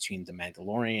ties between the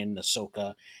Mandalorian,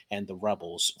 Ahsoka, and the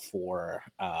Rebels for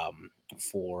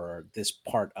this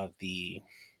part of the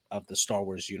Star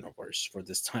Wars universe, for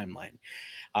this timeline.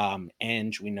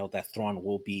 And we know that Thrawn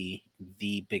will be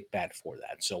the big bad for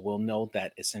that. So we'll know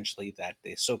that essentially that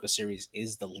the Ahsoka series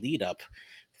is the lead up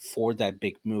for that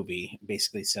big movie,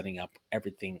 basically setting up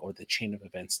everything or the chain of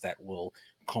events that will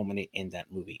culminate in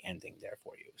that movie ending there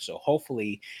for you. So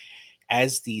hopefully,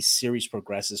 as the series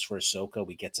progresses for Ahsoka,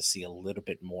 we get to see a little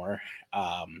bit more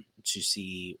to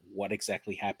see what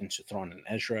exactly happened to Thrawn and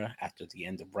Ezra after the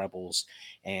end of Rebels,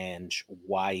 and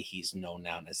why he's known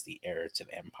now as the heir to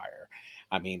the Empire.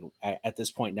 I mean, at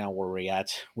this point now where we're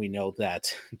at, we know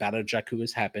that Battle of Jakku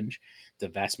has happened. The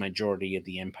vast majority of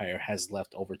the Empire has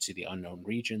left over to the unknown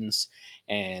regions,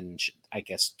 and I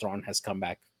guess Thrawn has come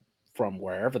back from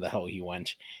wherever the hell he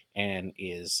went and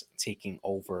is taking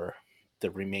over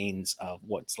the remains of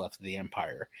what's left of the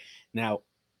Empire. Now,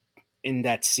 in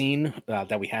that scene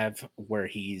that we have where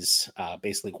he's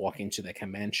basically walking to the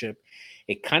command ship,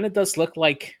 it kind of does look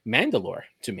like Mandalore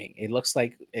to me. It looks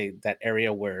like that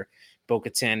area where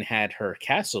Bo-Katan had her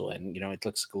castle, and it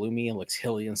looks gloomy and looks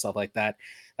hilly and stuff like that.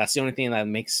 That's the only thing that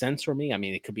makes sense for me. I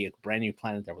mean, it could be a brand new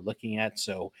planet that we're looking at.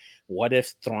 So what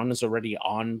if Thrawn is already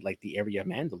on like the area of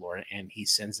Mandalore and he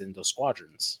sends in those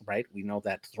squadrons, right? We know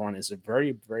that Thrawn is a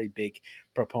very, very big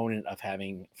proponent of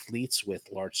having fleets with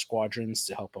large squadrons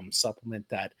to help him supplement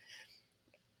that.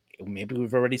 Maybe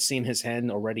we've already seen his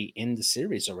hand already in the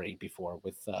series already before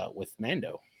with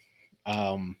Mando.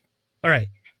 All right.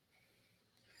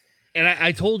 And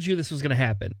I told you this was going to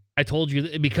happen. I told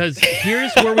you because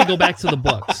here's where we go back to the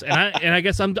books. And I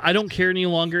guess I don't care any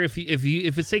longer if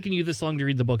it's taking you this long to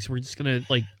read the books. We're just going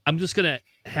to I'm just going to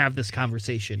have this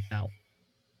conversation now.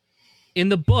 In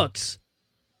the books,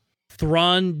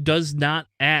 Thrawn does not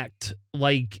act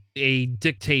like a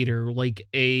dictator, like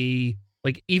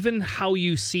even how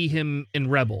you see him in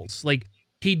Rebels. Like,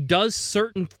 he does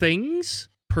certain things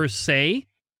per se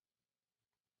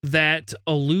that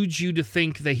alludes you to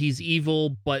think that he's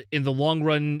evil, but in the long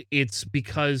run, it's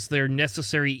because they're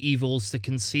necessary evils to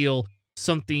conceal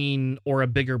something or a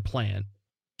bigger plan.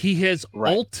 He has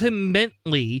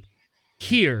ultimately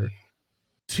here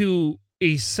to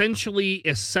essentially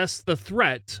assess the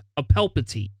threat of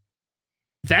Palpatine.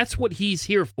 That's what he's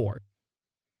here for.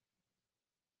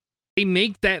 They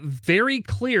make that very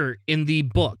clear in the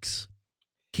books.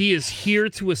 He is here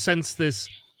to assess this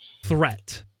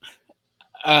threat.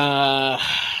 Okay,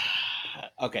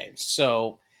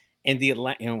 so in the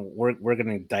we're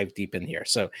gonna dive deep in here.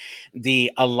 So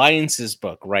the Alliances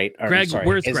book, right? Greg,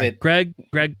 where's Greg?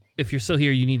 Greg, if you're still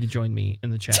here, you need to join me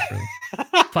in the chat room.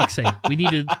 Fuck's sake, we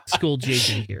need to school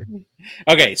JJ here.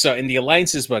 Okay, so in the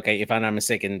Alliances book, if I'm not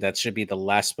mistaken, that should be the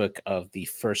last book of the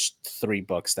first 3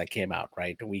 books that came out,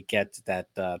 right? We get that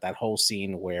whole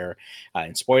scene where,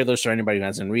 and spoilers for anybody who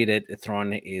hasn't read it,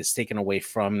 Thrawn is taken away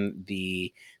from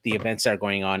the events that are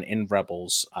going on in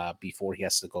Rebels before he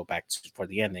has to go back for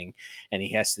the ending, and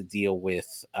he has to deal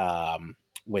with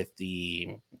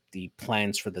the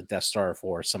plans for the Death Star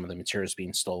for some of the materials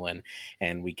being stolen,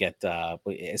 and we get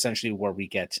essentially where we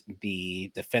get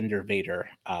the Defender Vader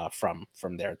from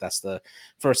there. That's the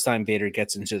first time Vader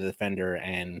gets into the Defender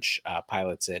and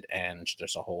pilots it, and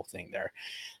there's a whole thing there.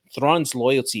 Thrawn's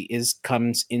loyalty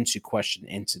comes into question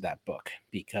into that book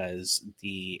because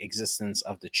the existence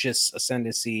of the Chiss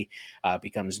ascendancy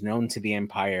becomes known to the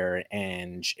Empire,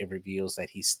 and it reveals that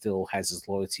he still has his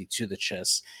loyalty to the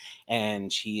Chiss,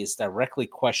 and he is directly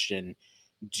questioned,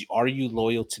 are you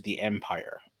loyal to the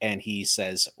Empire? And he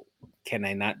says, can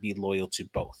I not be loyal to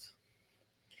both?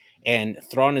 And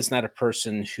Thrawn is not a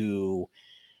person who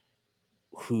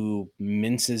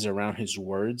minces around his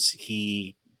words.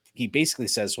 He basically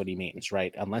says what he means,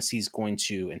 right? Unless he's going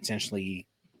to intentionally,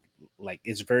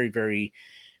 it's very, very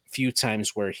few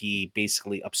times where he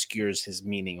basically obscures his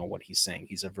meaning or what he's saying.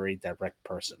 He's a very direct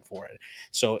person for it.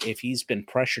 So if he's been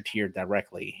pressured here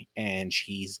directly and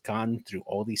he's gone through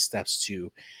all these steps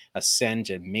to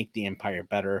ascend and make the Empire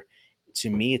better, to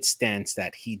me, it stands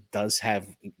that he does have,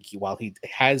 while he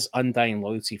has undying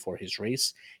loyalty for his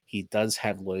race, he does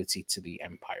have loyalty to the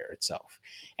Empire itself.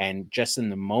 And just in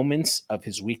the moments of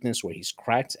his weakness where he's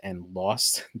cracked and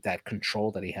lost that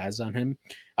control that he has on him,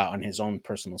 on his own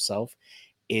personal self,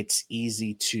 it's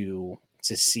easy to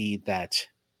see that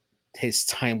his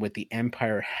time with the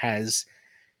Empire has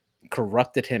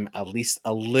corrupted him at least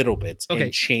a little bit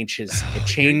and change his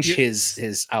attitude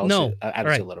a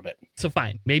little bit. So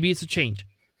fine, maybe it's a change.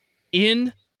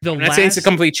 I'm not saying it's a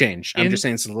complete change. I'm just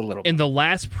saying it's a little bit. In the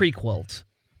last prequels,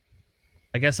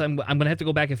 I guess I'm gonna have to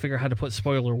go back and figure out how to put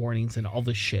spoiler warnings in all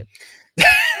this shit.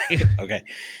 Okay.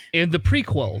 In the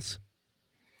prequels,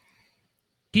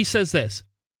 he says this: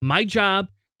 my job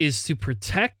is to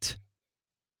protect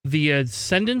the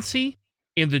ascendancy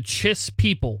and the Chiss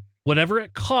people. Whatever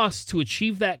it costs to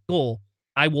achieve that goal,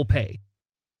 I will pay.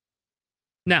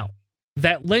 Now,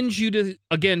 that lends you to,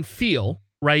 again, feel,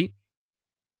 right,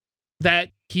 that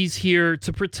he's here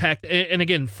to protect. And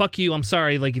again, fuck you, I'm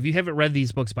sorry. Like, if you haven't read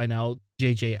these books by now,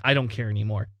 JJ, I don't care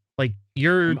anymore. Like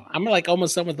you're I'm like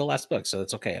almost done with the last book, so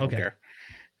that's okay. I don't Okay. care.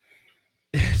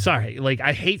 sorry. Like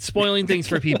I hate spoiling things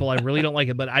for people. I really don't like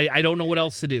it, but I don't know what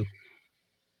else to do.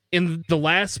 In the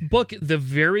last book, the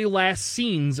very last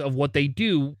scenes of what they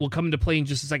do will come into play in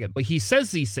just a second. But he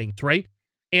says these things, right?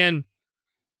 And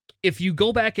if you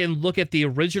go back and look at the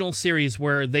original series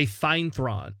where they find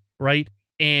Thrawn, right?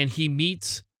 And he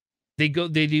meets, they do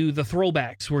the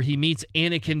throwbacks where he meets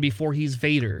Anakin before he's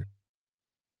Vader.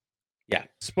 Yeah.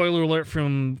 Spoiler alert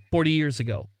from 40 years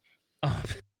ago.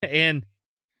 And,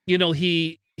 you know,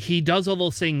 he does all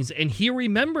those things and he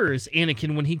remembers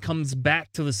Anakin when he comes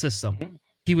back to the system. Mhm.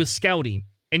 He was scouting,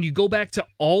 and you go back to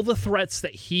all the threats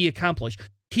that he accomplished.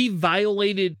 He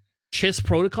violated Chiss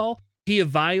protocol. He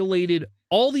violated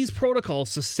all these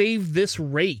protocols to save this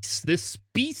race, this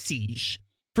species,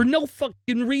 for no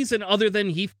fucking reason other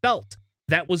than he felt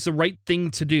that was the right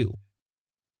thing to do.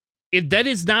 That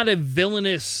is not a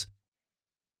villainous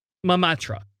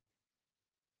mantra.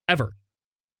 Ever.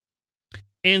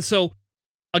 And so,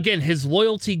 again, his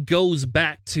loyalty goes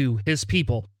back to his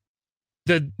people.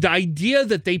 The idea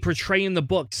that they portray in the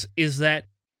books is that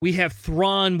we have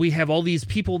Thrawn, we have all these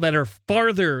people that are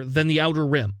farther than the Outer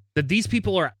Rim, that these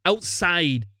people are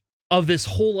outside of this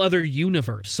whole other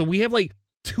universe. So we have like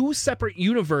two separate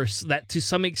universes that to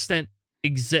some extent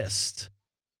exist.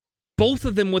 Both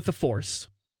of them with the Force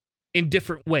in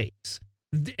different ways.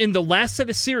 In the last set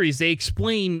of series, they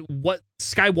explain what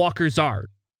Skywalkers are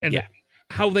and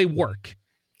how they work.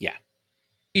 Yeah.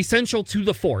 Essential to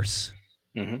the Force.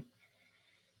 Mm-hmm.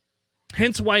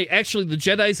 Hence why actually the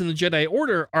Jedis and the Jedi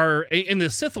Order are, in the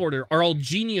Sith Order, are all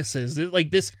geniuses.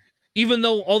 Like this, even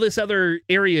though all this other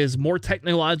area is more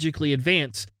technologically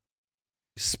advanced,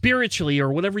 spiritually,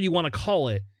 or whatever you want to call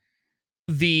it,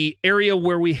 the area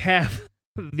where we have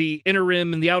the Inner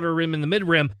Rim and the Outer Rim and the Mid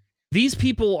Rim, these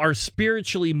people are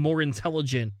spiritually more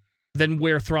intelligent than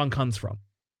where Thrawn comes from.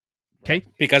 Okay?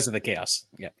 Because of the chaos.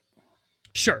 Yeah.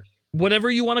 Sure.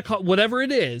 Whatever you want to call, whatever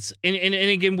it is, and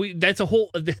again, that's a whole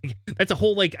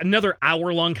like another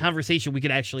hour-long conversation we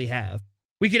could actually have.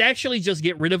 We could actually just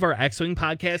get rid of our X-Wing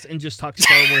podcast and just talk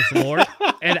Star Wars lore,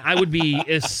 and I would be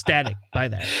ecstatic by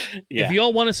that. Yeah. If you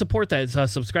all want to support that,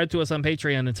 subscribe to us on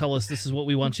Patreon and tell us this is what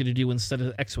we want you to do instead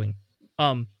of X-Wing.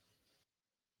 But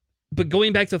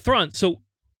going back to Thrawn, so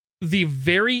the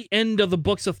very end of the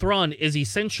books of Thrawn is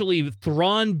essentially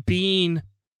Thrawn being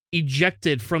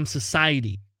ejected from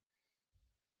society.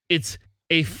 It's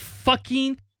a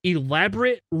fucking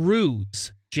elaborate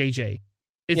ruse, JJ.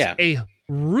 It's a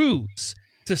ruse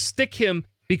to stick him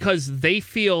because they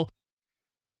feel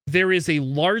there is a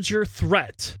larger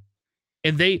threat.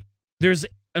 And there's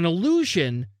an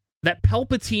illusion that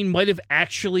Palpatine might have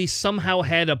actually somehow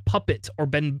had a puppet or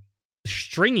been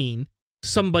stringing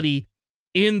somebody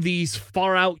in these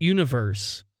far out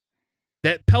universe.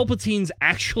 That Palpatine's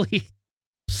actually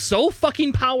so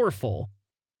fucking powerful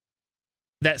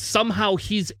that somehow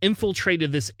he's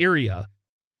infiltrated this area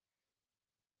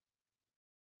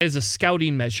as a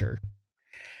scouting measure.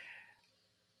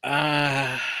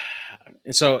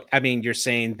 So, I mean, you're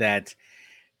saying that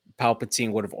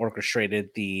Palpatine would have orchestrated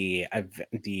the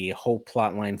whole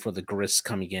plot line for the Grist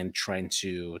coming in, trying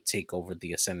to take over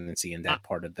the ascendancy in that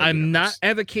part of the I'm universe. not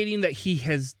advocating that he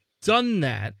has done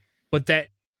that, but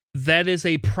that is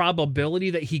a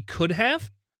probability that he could have,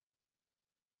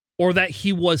 or that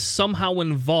he was somehow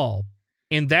involved.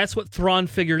 And that's what Thrawn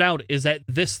figured out, is that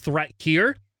this threat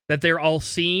here that they're all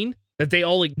seeing, that they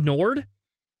all ignored,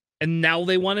 and now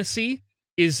they want to see,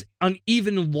 is an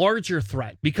even larger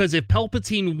threat. Because if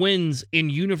Palpatine wins in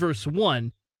Universe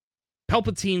 1,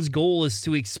 Palpatine's goal is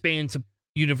to expand to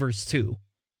Universe 2,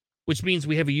 which means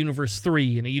we have a Universe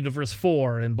 3 and a Universe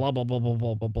 4 and blah, blah, blah, blah,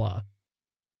 blah, blah, blah.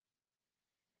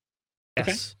 Yes.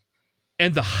 Okay.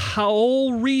 And the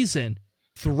whole reason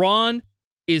Thrawn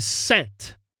is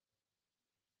sent,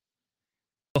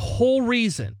 the whole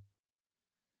reason,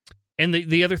 and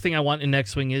the other thing I want in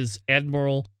X-Wing is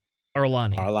Admiral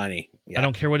Ar'alani. Ar'alani. Yeah. I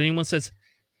don't care what anyone says.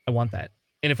 I want that.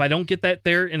 And if I don't get that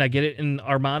there and I get it in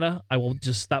Armada, I will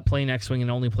just stop playing X-Wing and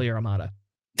only play Armada.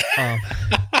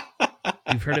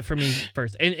 You've heard it from me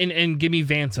first. And give me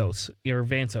Vantos. Your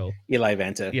Vanto. Eli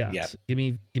Vanto. Yes. Yeah. Give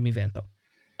me Vanto.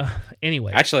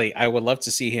 Anyway. Actually, I would love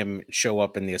to see him show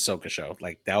up in the Ahsoka show.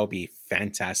 Like, that would be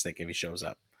fantastic if he shows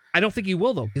up. I don't think he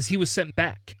will, though, because he was sent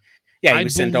back. Yeah, he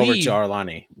was sent over to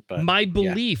Ar'alani. But my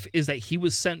belief is that he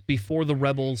was sent before the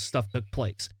Rebels stuff took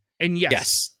place. And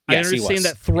yes, I understand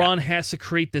that Thrawn has to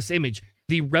create this image.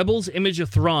 The Rebels image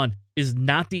of Thrawn is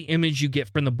not the image you get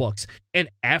from the books. And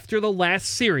after the last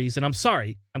series, and I'm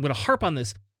sorry, I'm going to harp on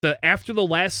this, after the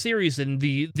last series and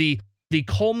the the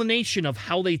culmination of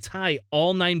how they tie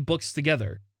all 9 books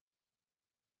together.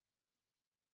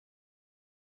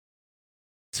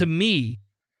 To me,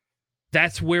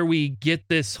 that's where we get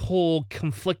this whole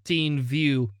conflicting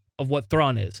view of what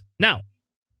Thrawn is. Now,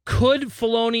 could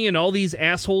Filoni and all these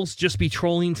assholes just be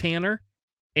trolling Tanner?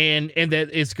 And that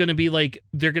it's going to be like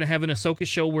they're going to have an Ahsoka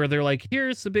show where they're like,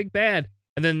 here's the big bad.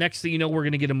 And then next thing you know, we're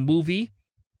going to get a movie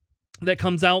that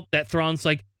comes out that Thrawn's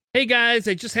like, hey guys,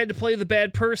 I just had to play the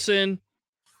bad person.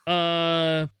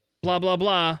 Blah, blah,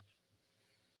 blah.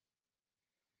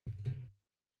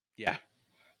 Yeah.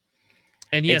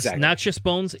 And yes, exactly. Noxious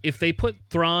Bones, if they put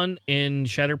Thrawn in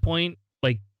Shatterpoint,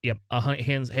 like, yep,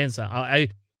 hands down.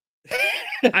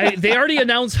 They already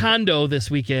announced Hondo this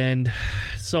weekend,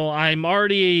 so I'm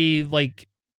already like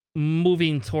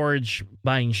moving towards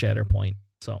buying Shatterpoint.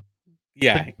 So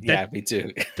yeah, me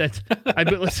too. Let's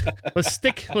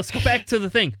go back to the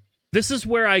thing. This is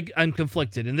where I'm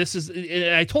conflicted, and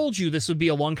I told you this would be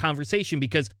a long conversation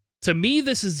because to me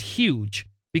this is huge.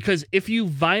 Because if you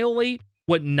violate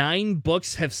what 9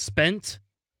 books have spent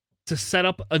to set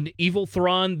up an evil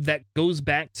Thrawn that goes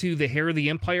back to the Heir of the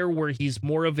Empire, where he's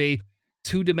more of a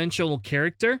 2-dimensional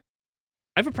character,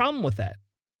 I have a problem with that.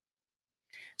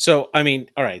 So, I mean,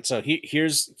 all right. So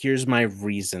here's my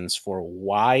reasons for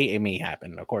why it may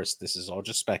happen. Of course, this is all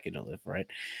just speculative, right?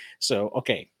 So,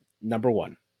 okay, number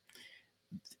one,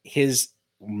 his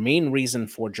main reason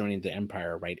for joining the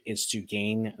Empire, right, is to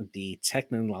gain the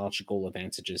technological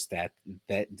advantages that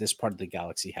this part of the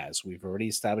galaxy has. We've already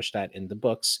established that in the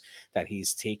books that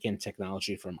he's taken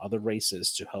technology from other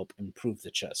races to help improve the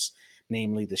Chiss,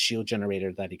 namely the shield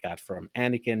generator that he got from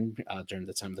Anakin during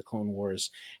the time of the Clone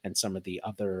Wars, and some of the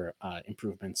other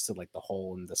improvements to like the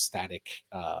hull and the static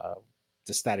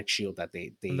shield that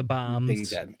they the bombs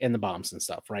did, and the bombs and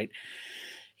stuff, right?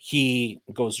 He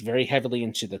goes very heavily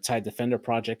into the TIE Defender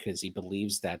project because he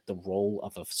believes that the role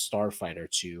of a starfighter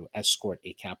to escort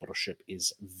a capital ship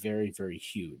is very, very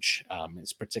huge.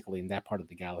 It's particularly in that part of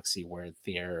the galaxy where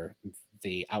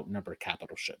they outnumber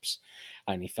capital ships.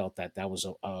 And he felt that that was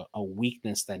a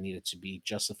weakness that needed to be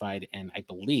justified. And I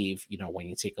believe, when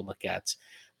you take a look at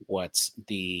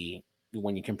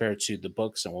when you compare it to the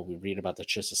books and what we read about the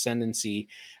Chiss Ascendancy,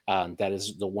 that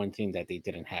is the one thing that they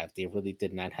didn't have. They really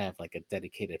did not have like a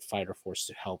dedicated fighter force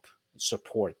to help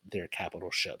support their capital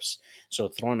ships. So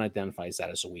Thrawn identifies that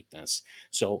as a weakness.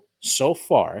 So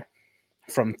far,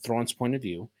 from Thrawn's point of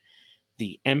view,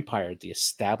 the Empire, the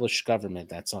established government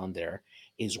that's on there,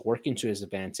 is working to his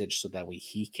advantage so that way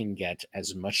he can get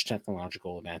as much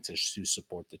technological advantage to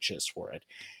support the Chiss for it.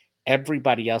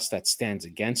 Everybody else that stands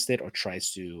against it or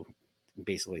tries to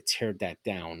basically tear that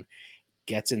down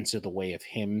gets into the way of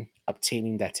him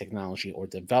obtaining that technology or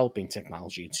developing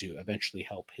technology to eventually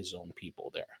help his own people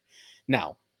there.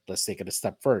 Now, let's take it a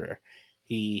step further.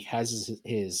 He has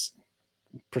his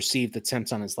perceived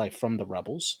attempts on his life from the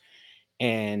rebels,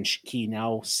 and he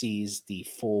now sees the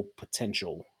full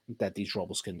potential that these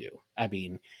rebels can do. I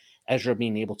mean, Ezra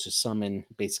being able to summon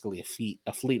basically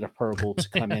a fleet of Purrgil to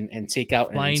come in and take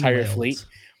out an entire fleet,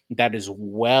 that is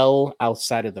well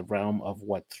outside of the realm of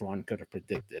what Thrawn could have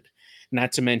predicted.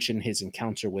 Not to mention his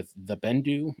encounter with the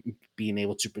Bendu, being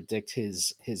able to predict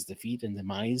his defeat and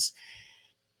demise.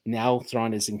 Now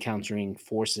Thrawn is encountering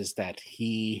forces that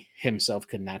he himself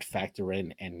could not factor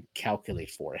in and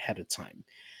calculate for ahead of time.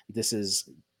 This is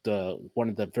one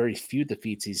of the very few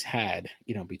defeats he's had,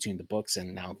 between the books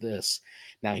and now this.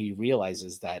 Now he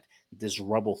realizes that this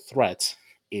rebel threat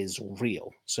is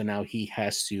real. So now he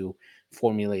has to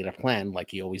formulate a plan, like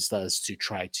he always does, to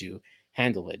try to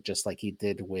handle it, just like he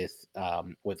did with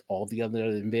all the other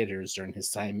invaders during his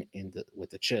time with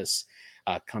the Chiss,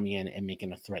 coming in and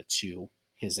making a threat to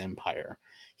his empire.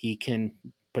 He can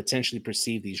potentially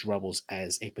perceive these rebels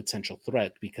as a potential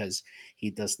threat because he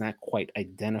does not quite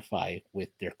identify with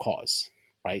their cause,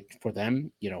 right? For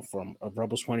them, from a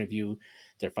rebel's point of view,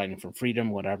 they're fighting for freedom,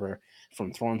 whatever.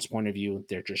 From Thrawn's point of view,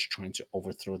 they're just trying to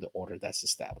overthrow the order that's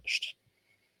established.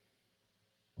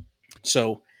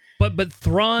 So, but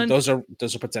Thrawn, those are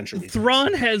potential reasons.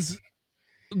 Thrawn has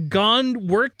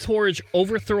worked towards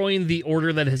overthrowing the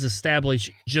order that is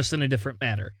established, just in a different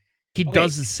manner. He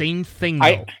does the same thing,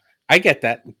 though. I get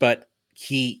that, but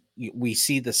we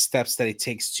see the steps that it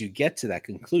takes to get to that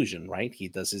conclusion, right? He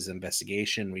does his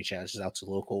investigation, reaches out to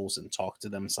locals and talk to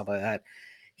them and stuff like that.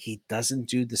 He doesn't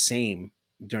do the same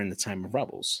during the time of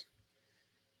Rebels.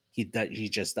 He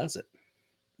just does it.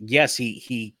 Yes,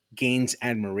 he gains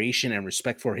admiration and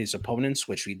respect for his opponents,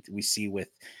 which we see with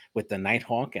the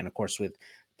Nighthawk, and of course with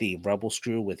the Rebels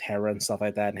crew with Hera and stuff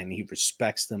like that, and he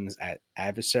respects them as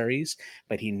adversaries,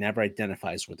 but he never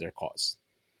identifies with their cause.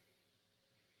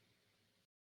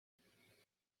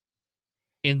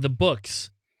 in the books,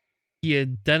 he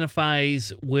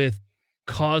identifies with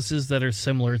causes that are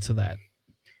similar to that.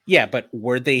 Yeah, but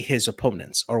were they his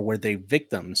opponents or were they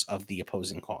victims of the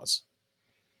opposing cause?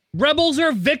 Rebels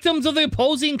are victims of the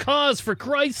opposing cause, for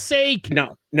Christ's sake.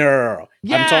 No.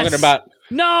 Yes! I'm talking about...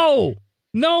 No,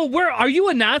 where are you,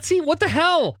 a Nazi? What the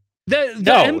hell? The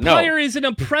Empire is an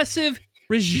oppressive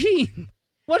regime.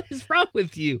 What is wrong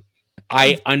with you?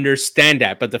 I understand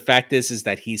that, but the fact is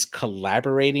that he's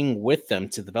collaborating with them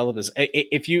to develop this.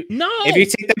 If you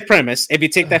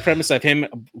take that premise of him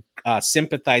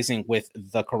sympathizing with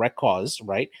the correct cause,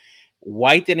 right?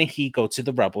 Why didn't he go to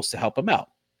the rebels to help him out?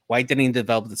 Why didn't he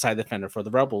develop the TIE Defender for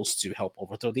the rebels to help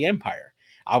overthrow the Empire?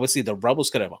 Obviously, the rebels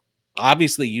could have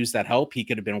used that help. He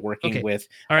could have been working with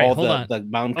all the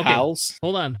Mount Cowls.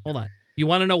 Hold on. You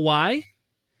want to know why?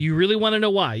 You really want to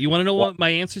know why? You want to know what my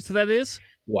answer to that is?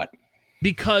 What?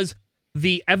 Because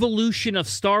the evolution of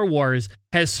Star Wars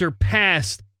has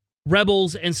surpassed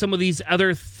Rebels and some of these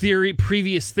other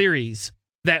previous theories,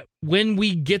 that when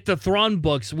we get the Thrawn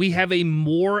books, we have a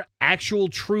more actual,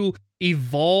 true,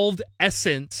 evolved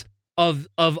essence of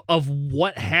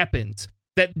what happens.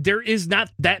 That there is not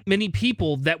that many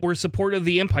people that were supportive of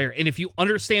the Empire. And if you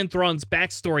understand Thrawn's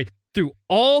backstory through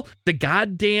all the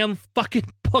goddamn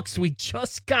fucking books we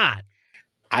just got,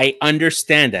 I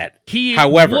understand that. He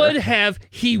would have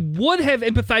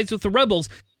empathized with the rebels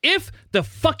if the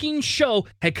fucking show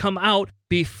had come out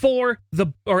before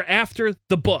or after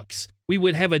the books. We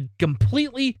would have a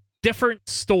completely different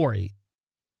story.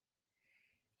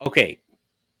 Okay,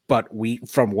 but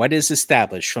from what is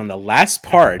established from the last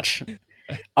part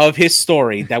of his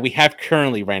story that we have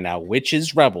currently right now, which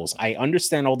is Rebels, I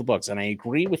understand all the books and I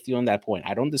agree with you on that point.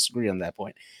 I don't disagree on that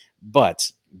point,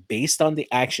 but based on the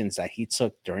actions that he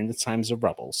took during the times of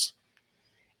Rebels,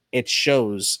 it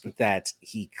shows that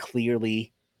he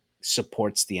clearly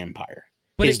supports the Empire.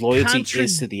 But his loyalty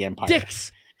is to the Empire.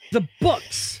 The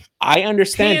books. I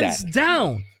understand hands that.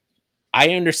 Down. I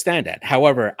understand that.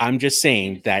 However, I'm just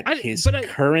saying that his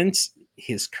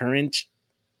current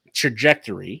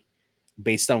trajectory,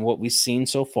 based on what we've seen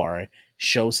so far,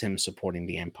 shows him supporting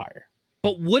the Empire.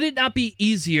 But would it not be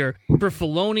easier for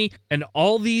Filoni and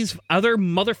all these other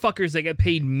motherfuckers that get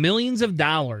paid millions of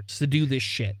dollars to do this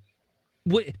shit?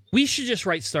 We should just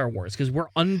write Star Wars because we're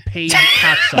unpaid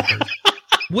cocksuckers.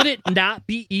 Would it not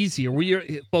be easier?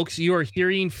 Folks, you are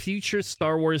hearing future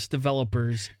Star Wars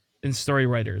developers and story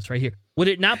writers right here. Would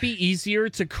it not be easier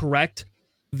to correct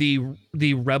the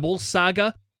Rebel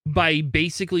saga by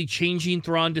basically changing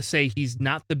Thrawn to say he's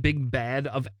not the big bad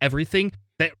of everything?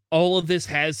 That all of this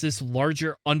has this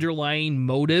larger underlying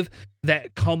motive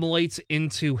that culminates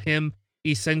into him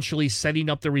essentially setting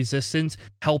up the Resistance,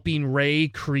 helping Rey,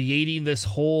 creating this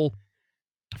whole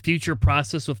future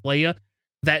process with Leia.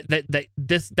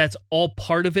 That's all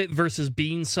part of it versus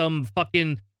being some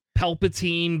fucking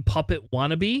Palpatine puppet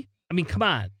wannabe. I mean, come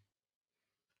on.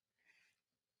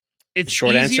 It's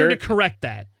short easier answer to correct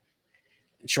that.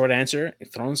 Short answer: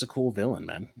 Thrawn's a cool villain,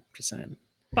 man. Just saying.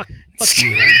 Fuck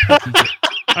you.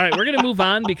 All right, we're going to move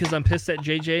on because I'm pissed at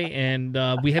JJ, and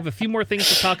we have a few more things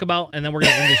to talk about, and then we're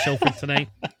going to end the show for tonight.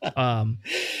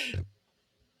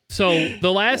 So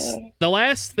the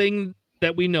last thing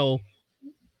that we know,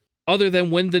 other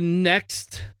than when the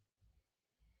next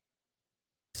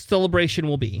celebration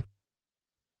will be,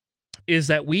 is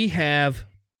that we have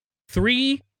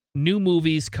 3 new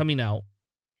movies coming out.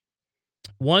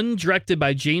 One directed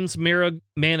by James Mangold.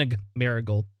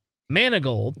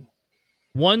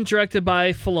 One directed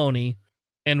by Filoni,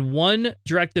 and one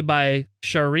directed by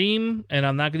Sharim, and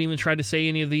I'm not going to even try to say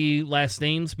any of the last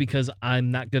names because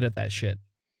I'm not good at that shit.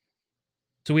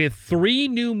 So we have 3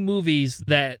 new movies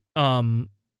that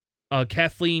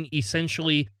Kathleen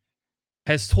essentially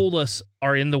has told us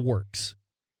are in the works.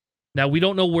 Now, we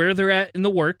don't know where they're at in the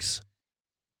works.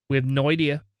 We have no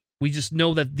idea. We just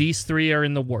know that these 3 are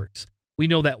in the works. We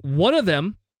know that one of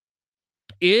them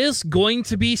is going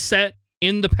to be set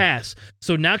in the past.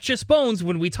 So Noxious Bones,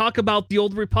 when we talk about the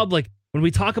Old Republic, when we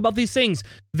talk about these things,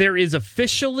 there is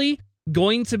officially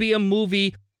going to be a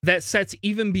movie that sets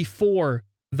even before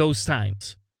those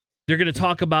times. They're going to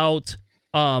talk about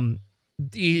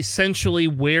essentially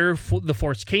where the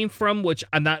Force came from, which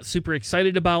I'm not super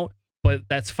excited about, but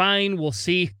that's fine. We'll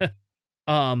see.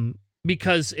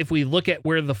 Because if we look at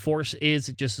where the Force is,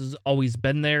 it just has always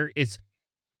been there.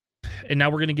 And now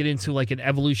we're going to get into like an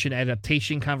evolution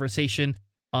adaptation conversation,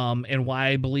 and why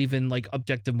I believe in like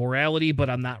objective morality, but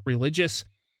I'm not religious.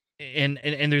 And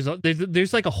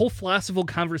there's like a whole philosophical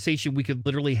conversation we could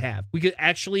literally have. We could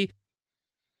actually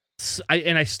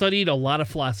I studied a lot of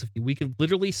philosophy. We could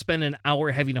literally spend an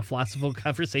hour having a philosophical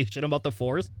conversation about the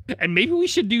Force, and maybe we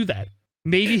should do that.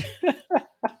 Maybe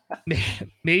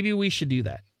maybe we should do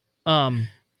that.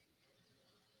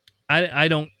 I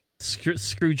don't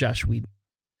screw Josh Whedon.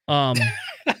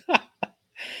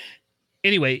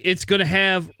 Anyway, it's gonna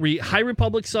have High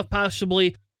Republic stuff,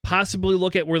 possibly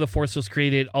look at where the Force was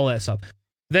created, all that stuff.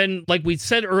 Then, like we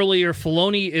said earlier,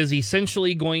 Filoni is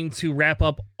essentially going to wrap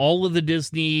up all of the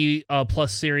Disney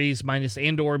Plus series minus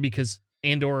Andor, because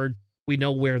Andor, we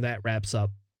know where that wraps up.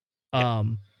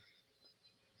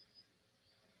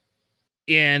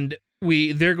 And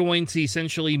they're going to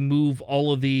essentially move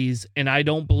all of these, and I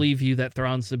don't believe you that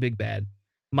Thrawn's the big bad.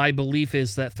 My belief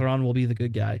is that Thrawn will be the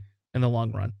good guy in the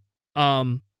long run.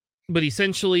 But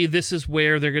essentially, this is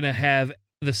where they're going to have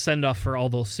the send-off for all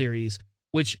those series,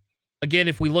 which, again,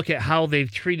 if we look at how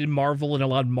they've treated Marvel and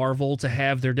allowed Marvel to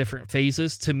have their different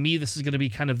phases, to me, this is going to be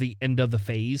kind of the end of the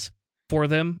phase for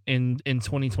them in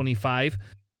 2025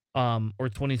 or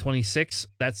 2026.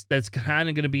 That's kind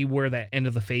of going to be where that end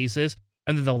of the phase is.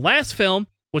 And then the last film,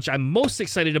 which I'm most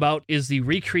excited about, is the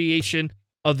recreation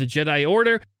of the Jedi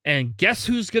Order. And guess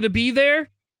who's going to be there?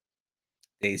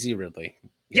 Daisy Ridley.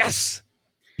 Yes.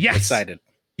 Excited.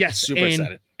 Yes. Super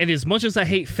excited. And as much as I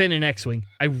hate Finn and X-Wing,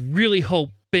 I really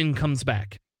hope Finn comes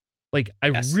back. Like, I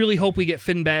really hope we get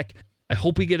Finn back. I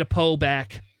hope we get a Poe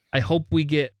back. I hope we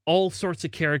get all sorts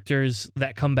of characters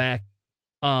that come back.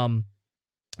 And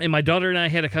my daughter and I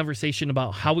had a conversation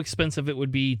about how expensive it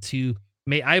would be to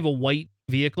make. I have a white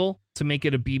vehicle to make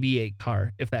it a BB-8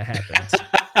 car if that happens.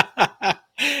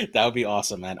 That would be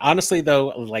awesome, man. Honestly, though,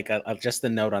 like just a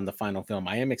note on the final film,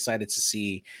 I am excited to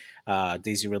see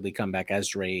Daisy Ridley come back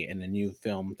as Rey in a new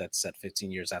film that's set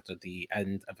 15 years after the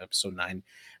end of Episode 9.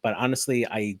 But honestly,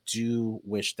 I do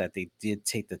wish that they did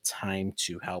take the time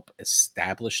to help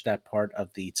establish that part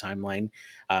of the timeline,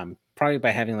 probably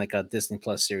by having like a Disney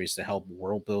Plus series to help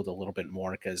world build a little bit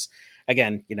more. Because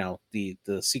again, you know, the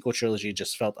sequel trilogy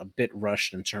just felt a bit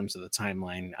rushed in terms of the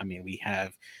timeline. I mean, we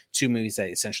have two movies that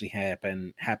essentially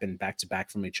happen back to back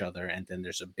from each other, and then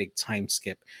there's a big time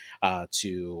skip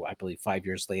to, I believe, 5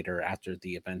 years later after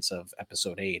the events of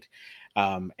Episode 8,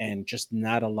 and just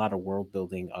not a lot of world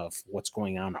building of what's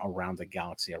going on around the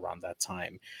galaxy around that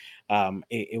time.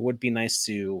 It would be nice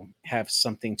to have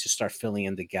something to start filling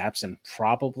in the gaps, and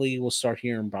probably we'll start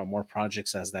hearing about more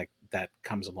projects as that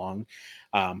comes along.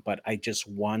 But I just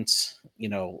want, you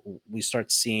know, we start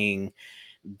seeing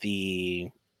the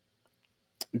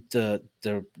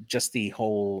just the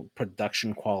whole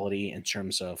production quality in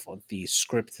terms of the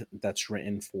script that's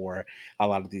written for a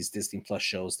lot of these Disney Plus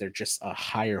shows. They're just a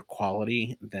higher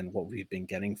quality than what we've been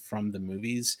getting from the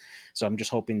movies. So I'm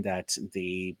just hoping that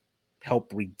they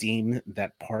help redeem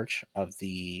that part of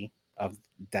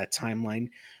that timeline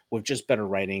with just better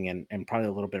writing and probably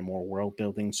a little bit more world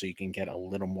building, so you can get a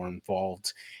little more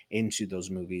involved into those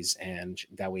movies, and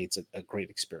that way it's a great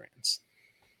experience.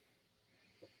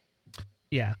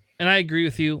 Yeah, and I agree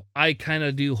with you. I kind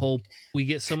of do hope we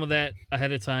get some of that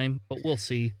ahead of time, but we'll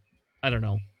see. I don't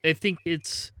know. I think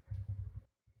it's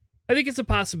a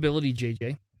possibility,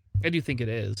 JJ. I do think it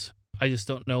is. I just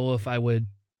don't know if I would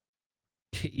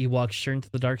Ewoks turn to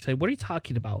the dark side. What are you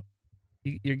talking about?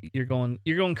 You're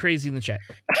going crazy in the chat.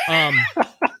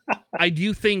 I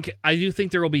do think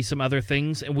there will be some other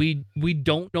things, and we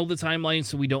don't know the timeline,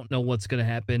 so we don't know what's going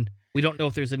to happen. We don't know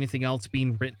if there's anything else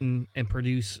being written and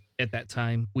produced at that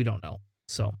time. We don't know.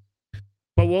 So,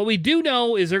 but what we do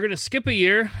know is they're going to skip a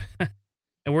year,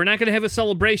 and we're not going to have a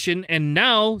celebration. And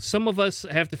now some of us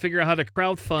have to figure out how to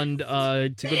crowdfund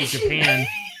to go to Japan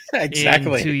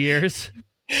exactly in 2 years.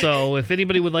 So if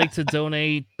anybody would like to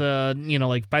donate,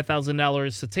 like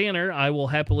 $5,000 to Tanner, I will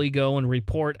happily go and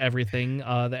report everything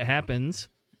that happens.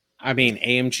 I mean,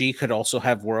 AMG could also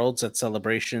have Worlds at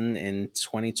Celebration in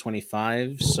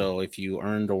 2025. So if you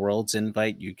earned a Worlds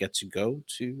invite, you get to go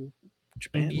to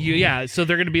Japan. Yeah, so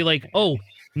they're going to be like,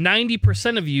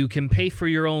 90% of you can pay for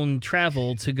your own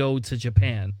travel to go to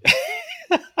Japan.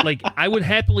 Like, I would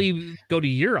happily go to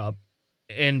Europe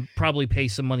and probably pay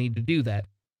some money to do that.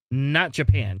 Not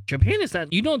Japan. Japan is not,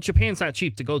 Japan's not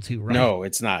cheap to go to, right? No,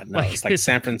 it's not. No, it's like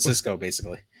San Francisco,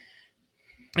 basically.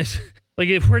 Like,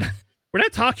 if we're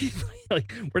not talking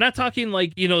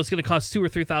like it's going to cost $2,000 or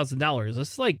 $3,000.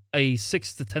 It's like a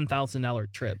 $6,000 to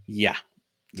 $10,000 trip. Yeah.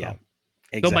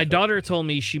 Exactly. So my daughter told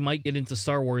me she might get into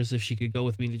Star Wars if she could go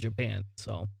with me to Japan.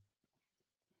 So,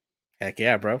 heck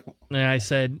yeah, bro. And I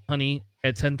said, honey,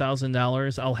 at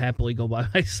 $10,000, I'll happily go by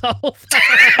myself.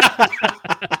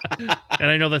 And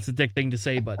I know that's a dick thing to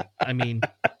say, but I mean,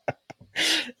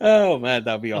 oh man,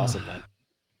 that'd be awesome, man.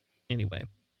 Anyway.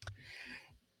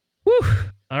 Whew.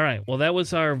 All right. Well, that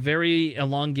was our very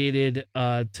elongated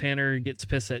Tanner gets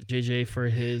pissed at JJ for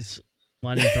his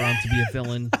wanting Thrawn to be a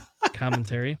villain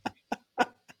commentary.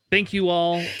 Thank you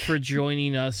all for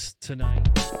joining us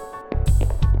tonight.